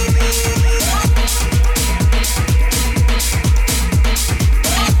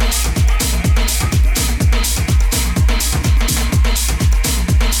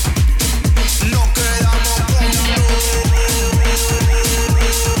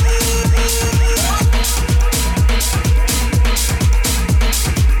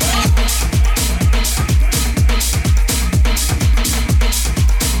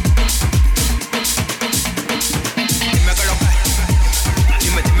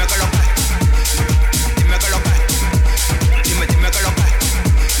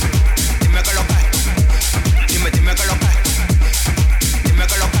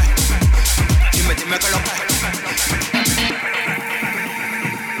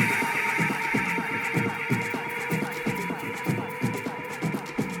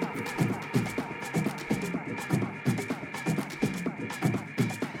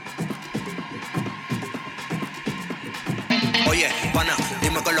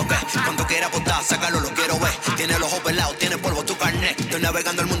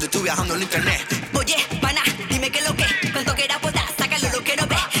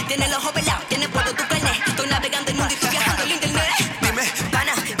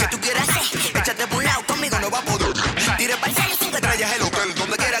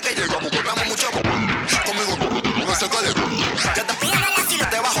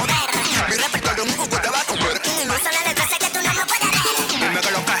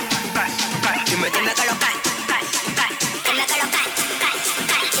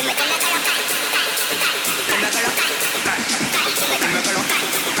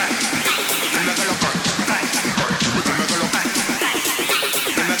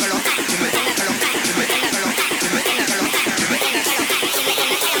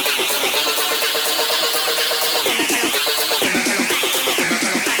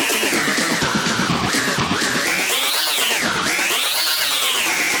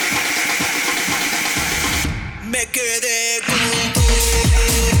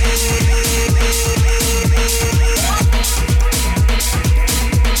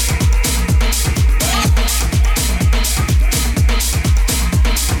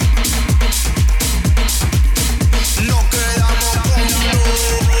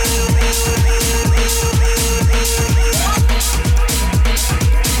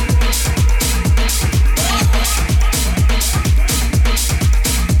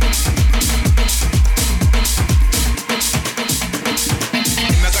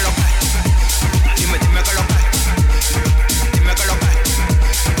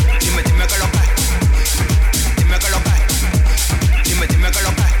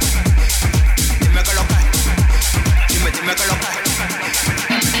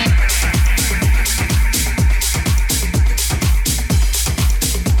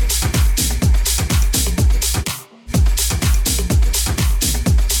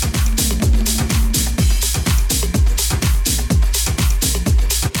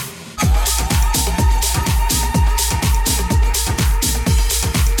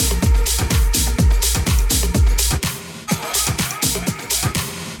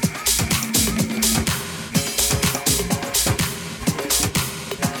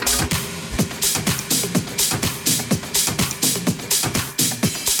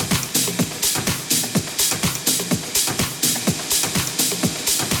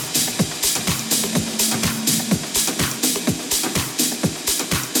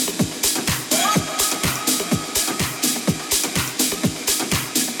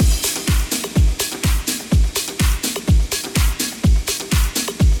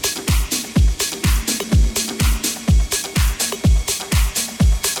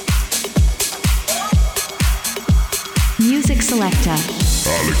Selector.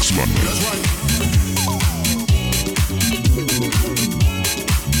 Alexone.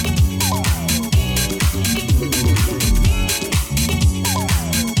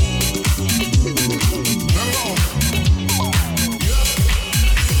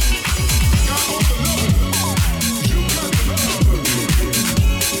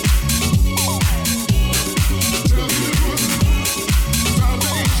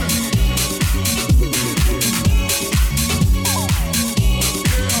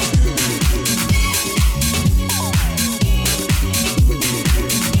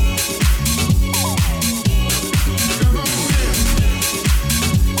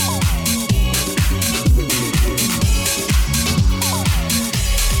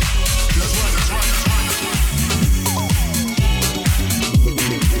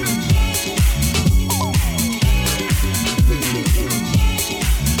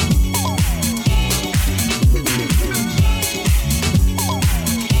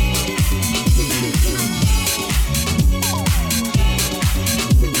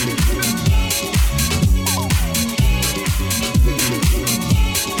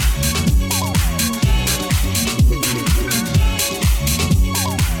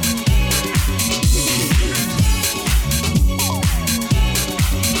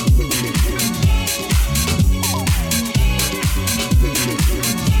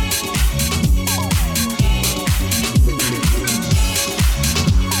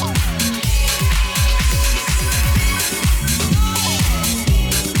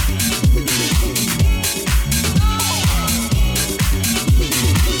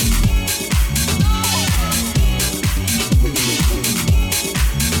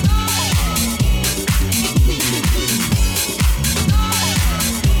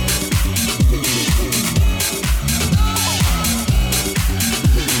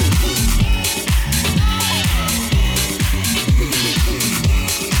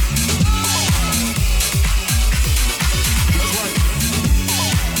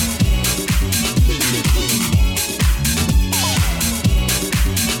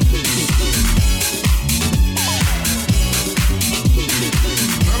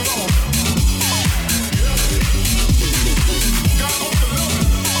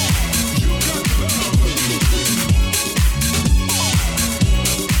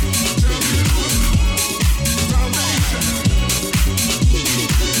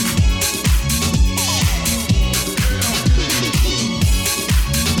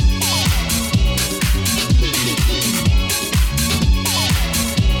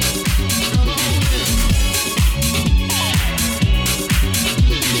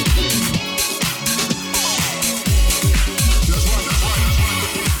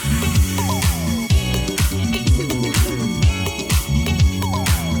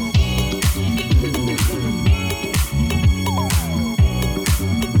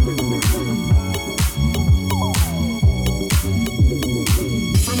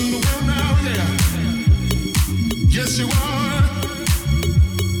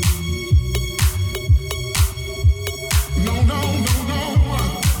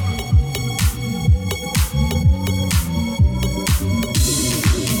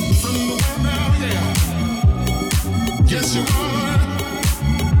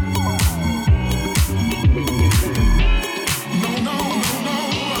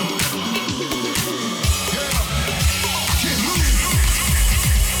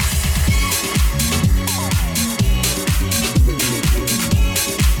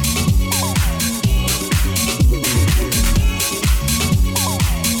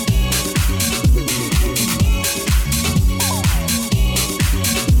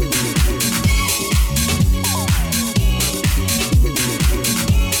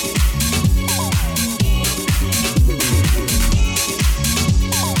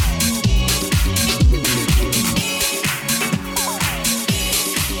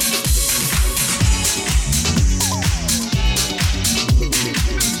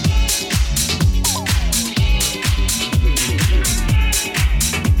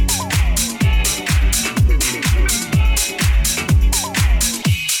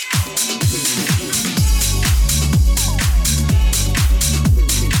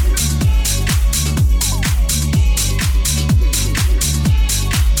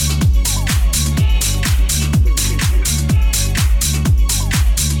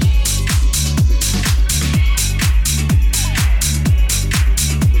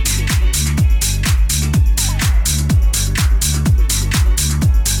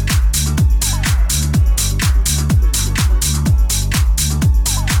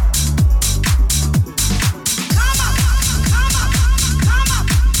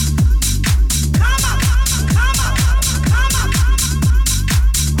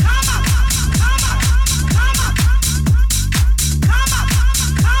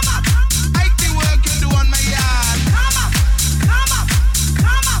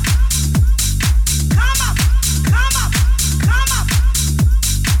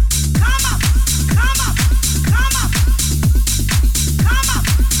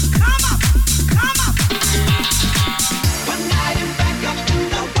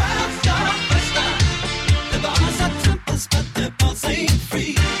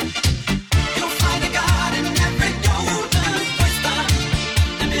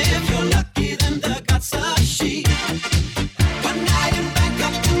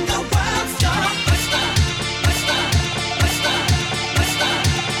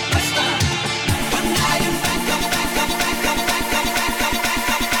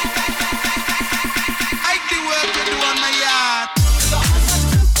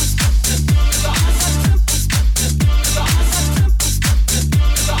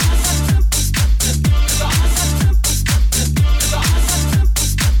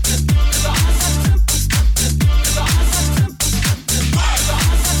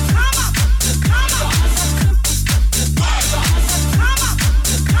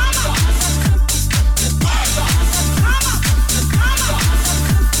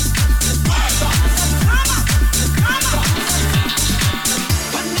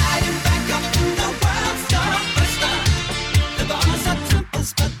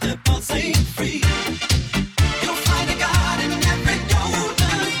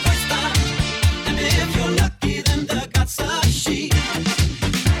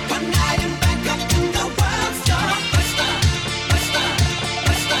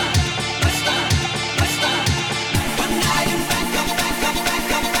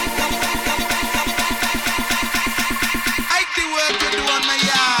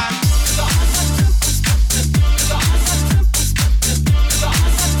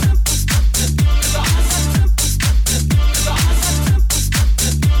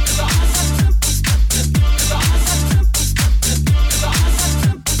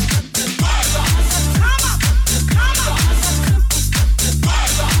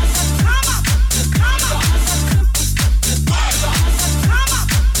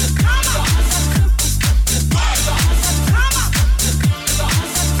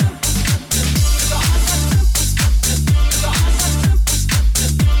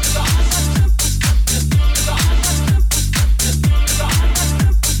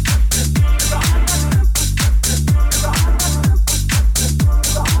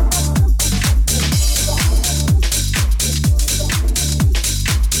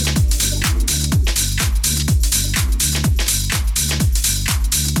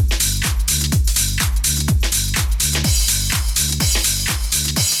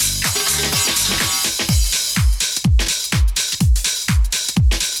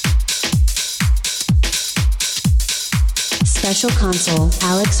 special console,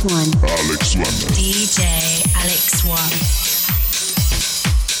 Alexone. Alexone. DJ Alexone.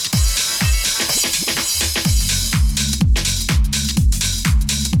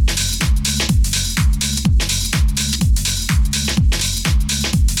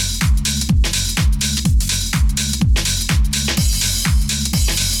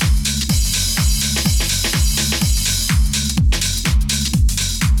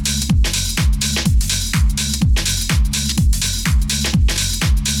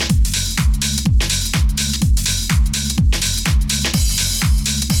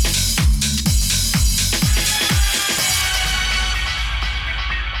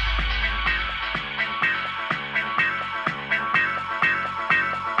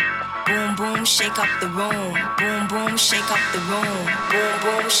 Boom, shake up the room. Boom, boom, shake up the room. Boom,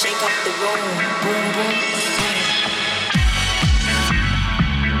 boom, shake up the room. Boom, boom, boom.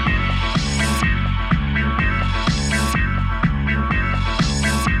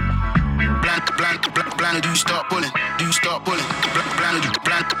 Blind, do you start pulling? Do you start pulling? Blind, do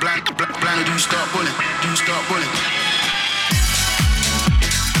you start pulling? Do you start pulling?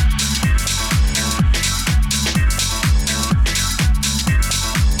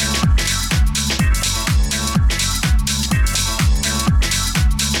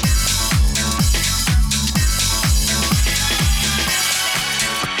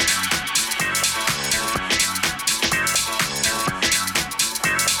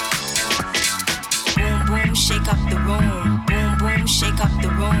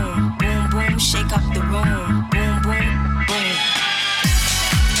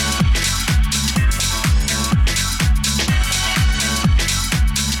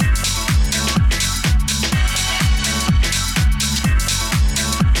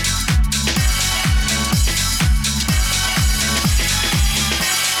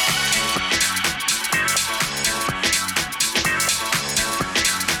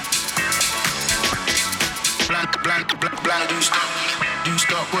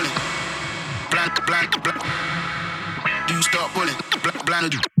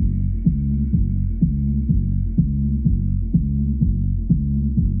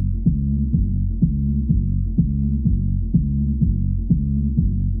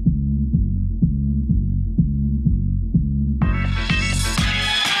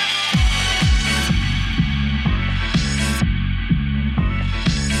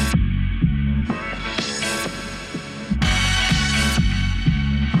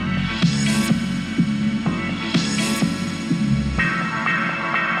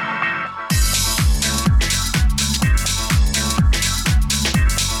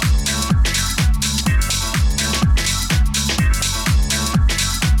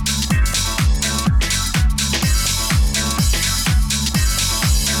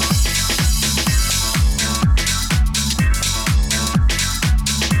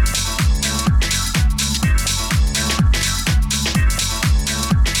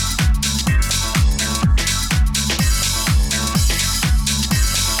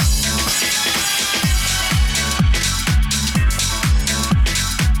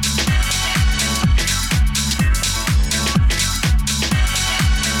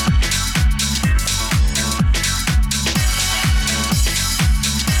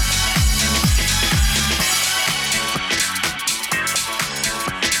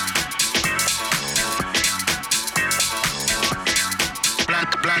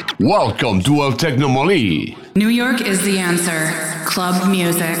 Welcome to El Technomoli. New York is the answer. Club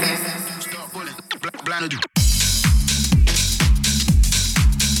music.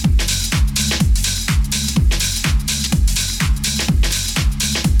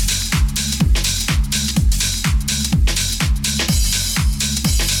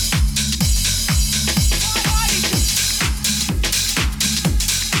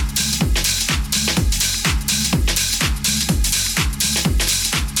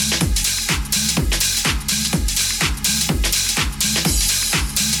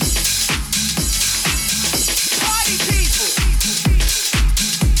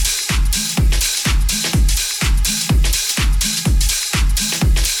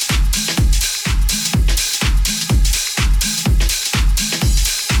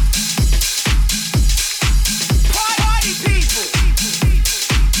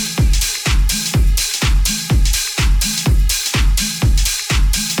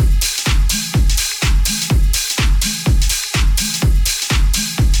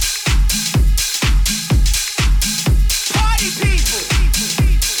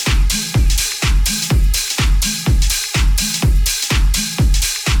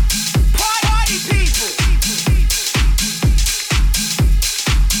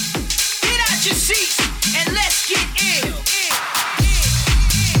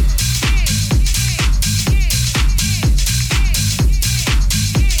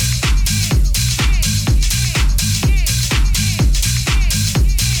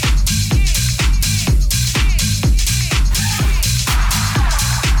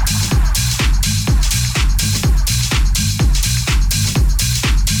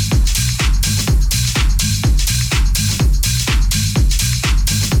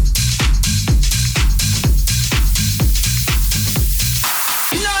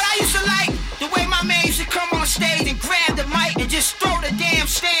 damn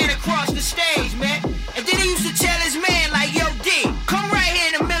stand across the stage, man. And then he used to tell his man, like, yo, D, come right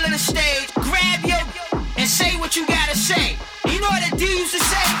here in the middle of the stage, grab your and say what you gotta say. You know what the D used to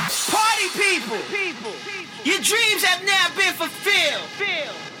say? Party people, your dreams have now been fulfilled.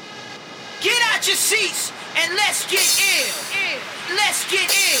 Get out your seats and let's get ill. Let's get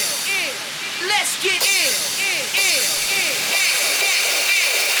ill. Let's get ill.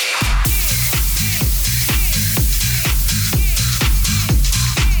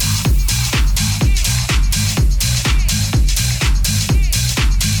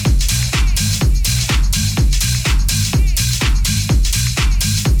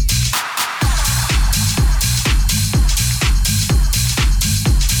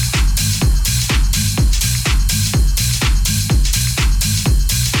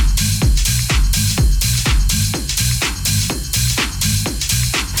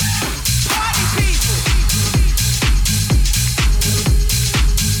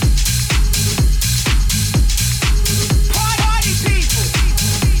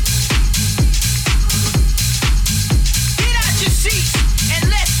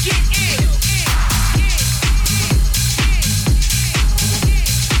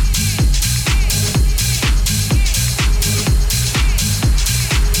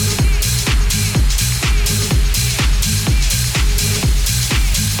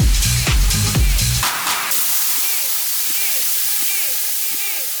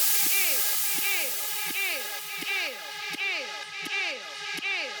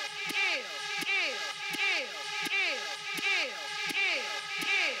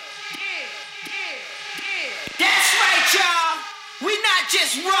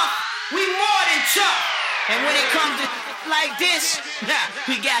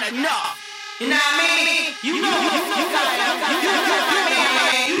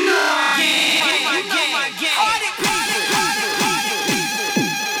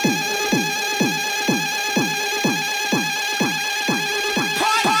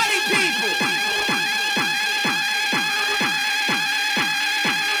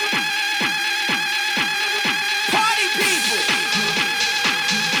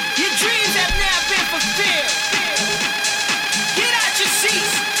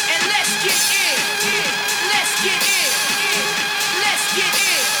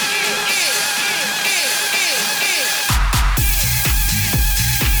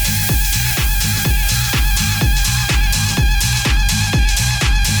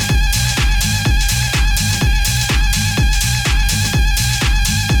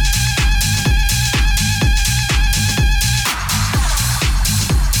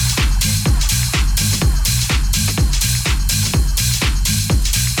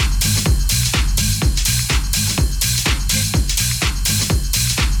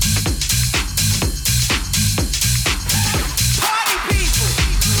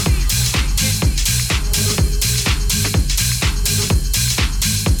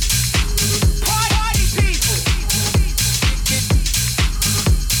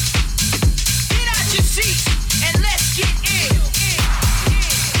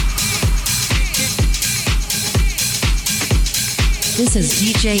 This is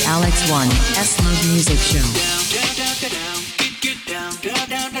DJ Alexone, S-Love Music Show.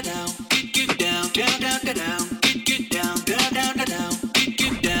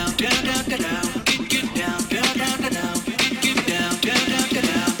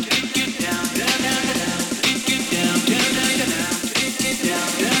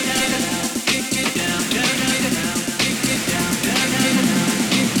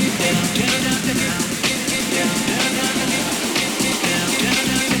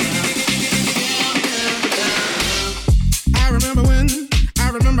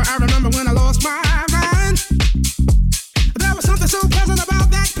 I remember when I lost my mind. There was something so pleasant about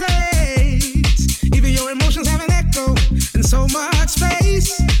that place. Even your emotions have an echo in so much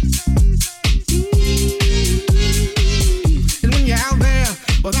space. And when you're out there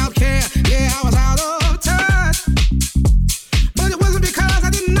without care, yeah, I was out of touch. But it wasn't because I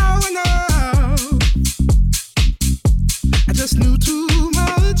didn't know enough. I just knew too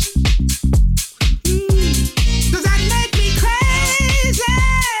much. Does that make me crazy?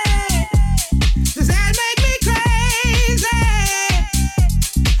 Does that make me crazy?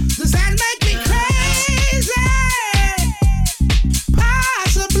 Does that make me crazy?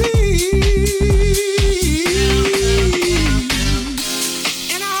 Possibly.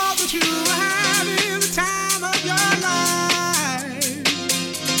 And I hope that you are having the time of your life.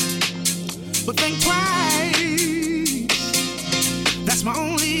 But think twice. That's my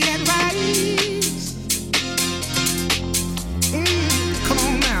only advice. Come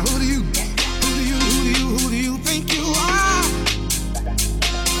on now, who do you think you are?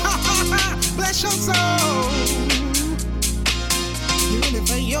 touch your soul. You really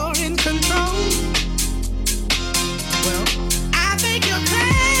think you're in control? Well, I think you're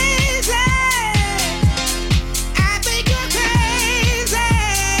crazy. I think you're crazy.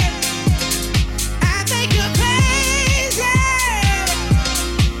 I think you're crazy.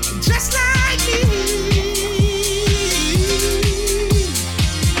 Just like me.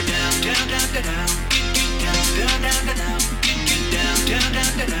 Down, down, down, down, down, down, down, down, down. Down, down,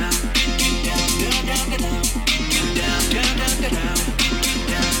 down, down, down, down, down, down, down, down, down, down,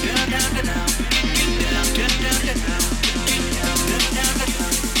 down, down, down, down, down.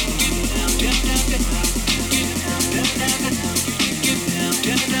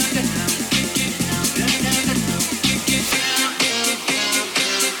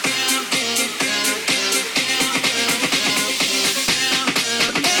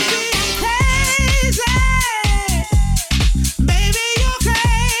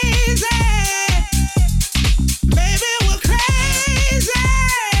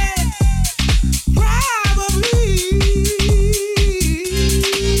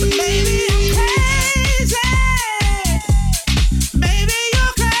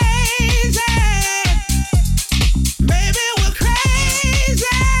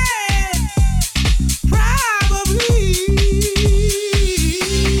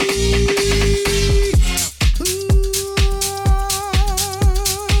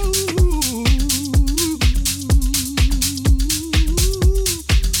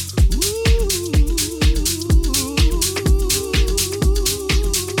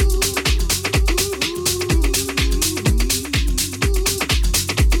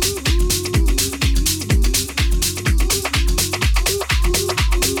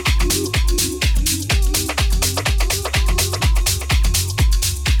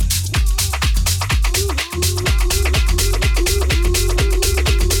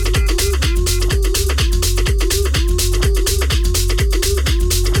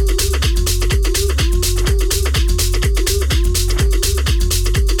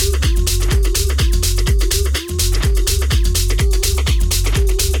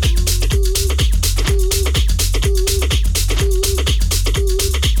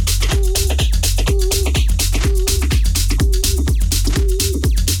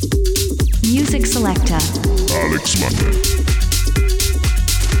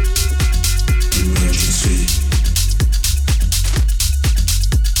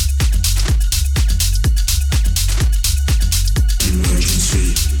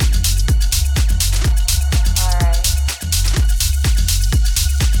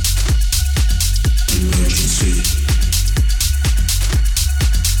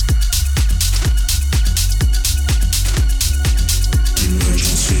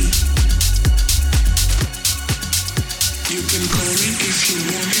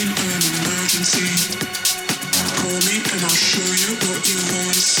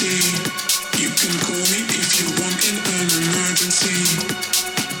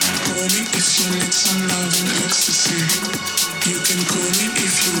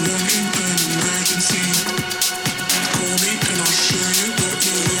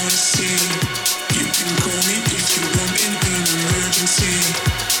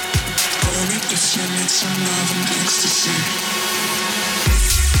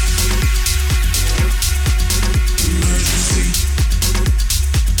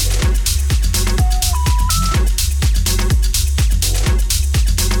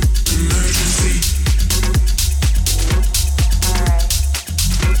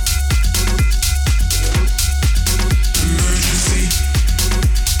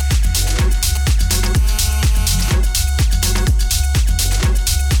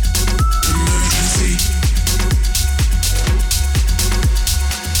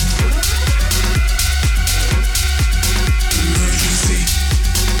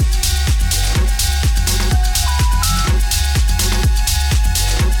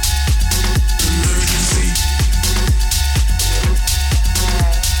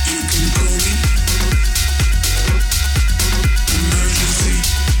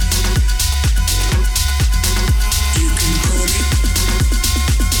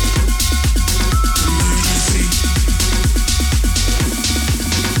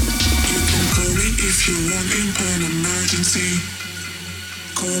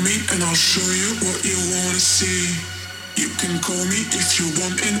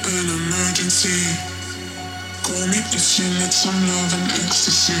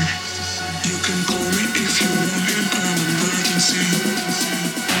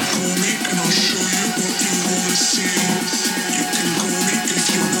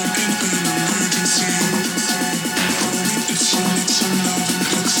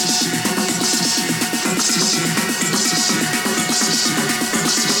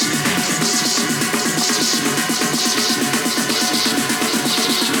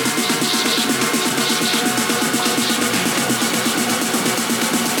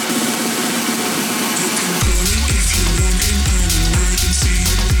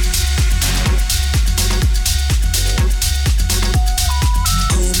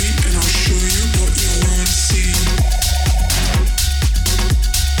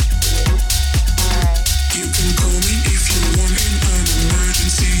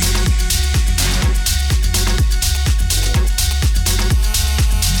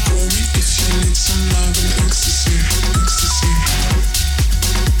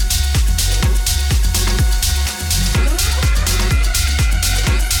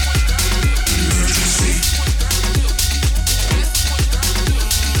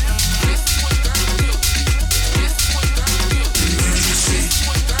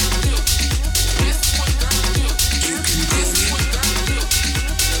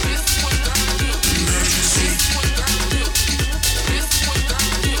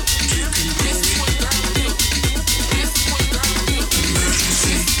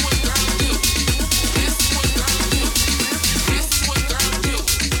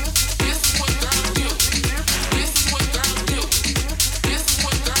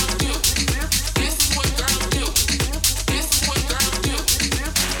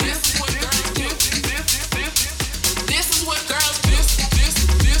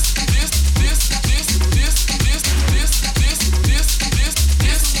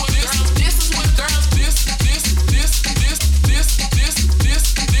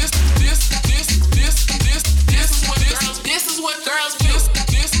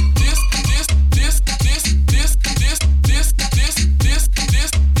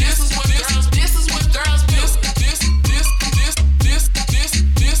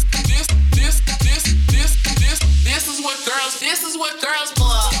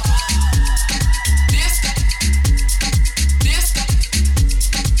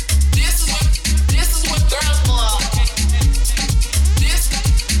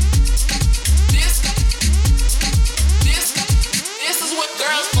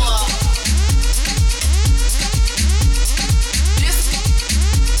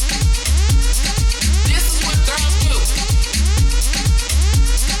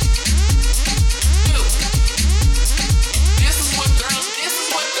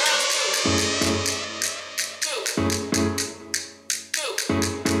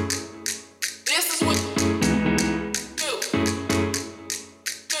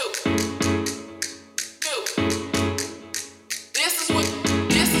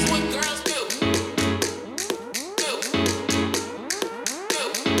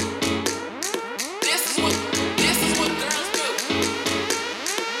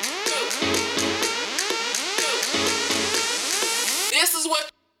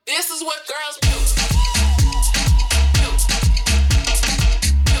 is what girls do.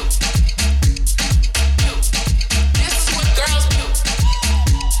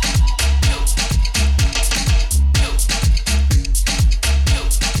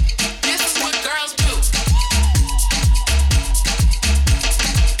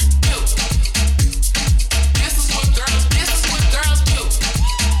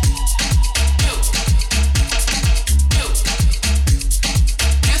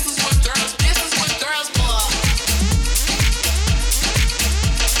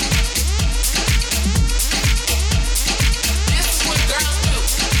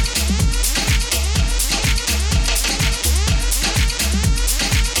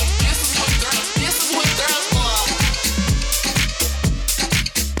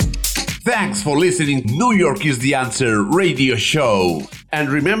 Thanks for listening to New York is the Answer radio show. And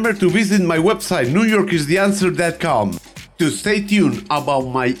remember to visit my website newyorkistheanswer.com to stay tuned about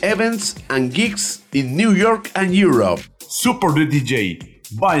my events and gigs in New York and Europe. Support the DJ.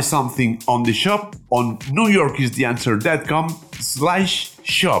 Buy something on the shop on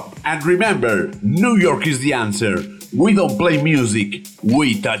newyorkistheanswer.com/shop. And remember, New York is the answer. We don't play music,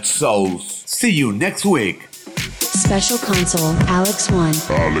 we touch souls. See you next week. Special Console, Alexone.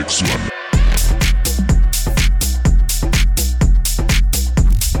 Alexone.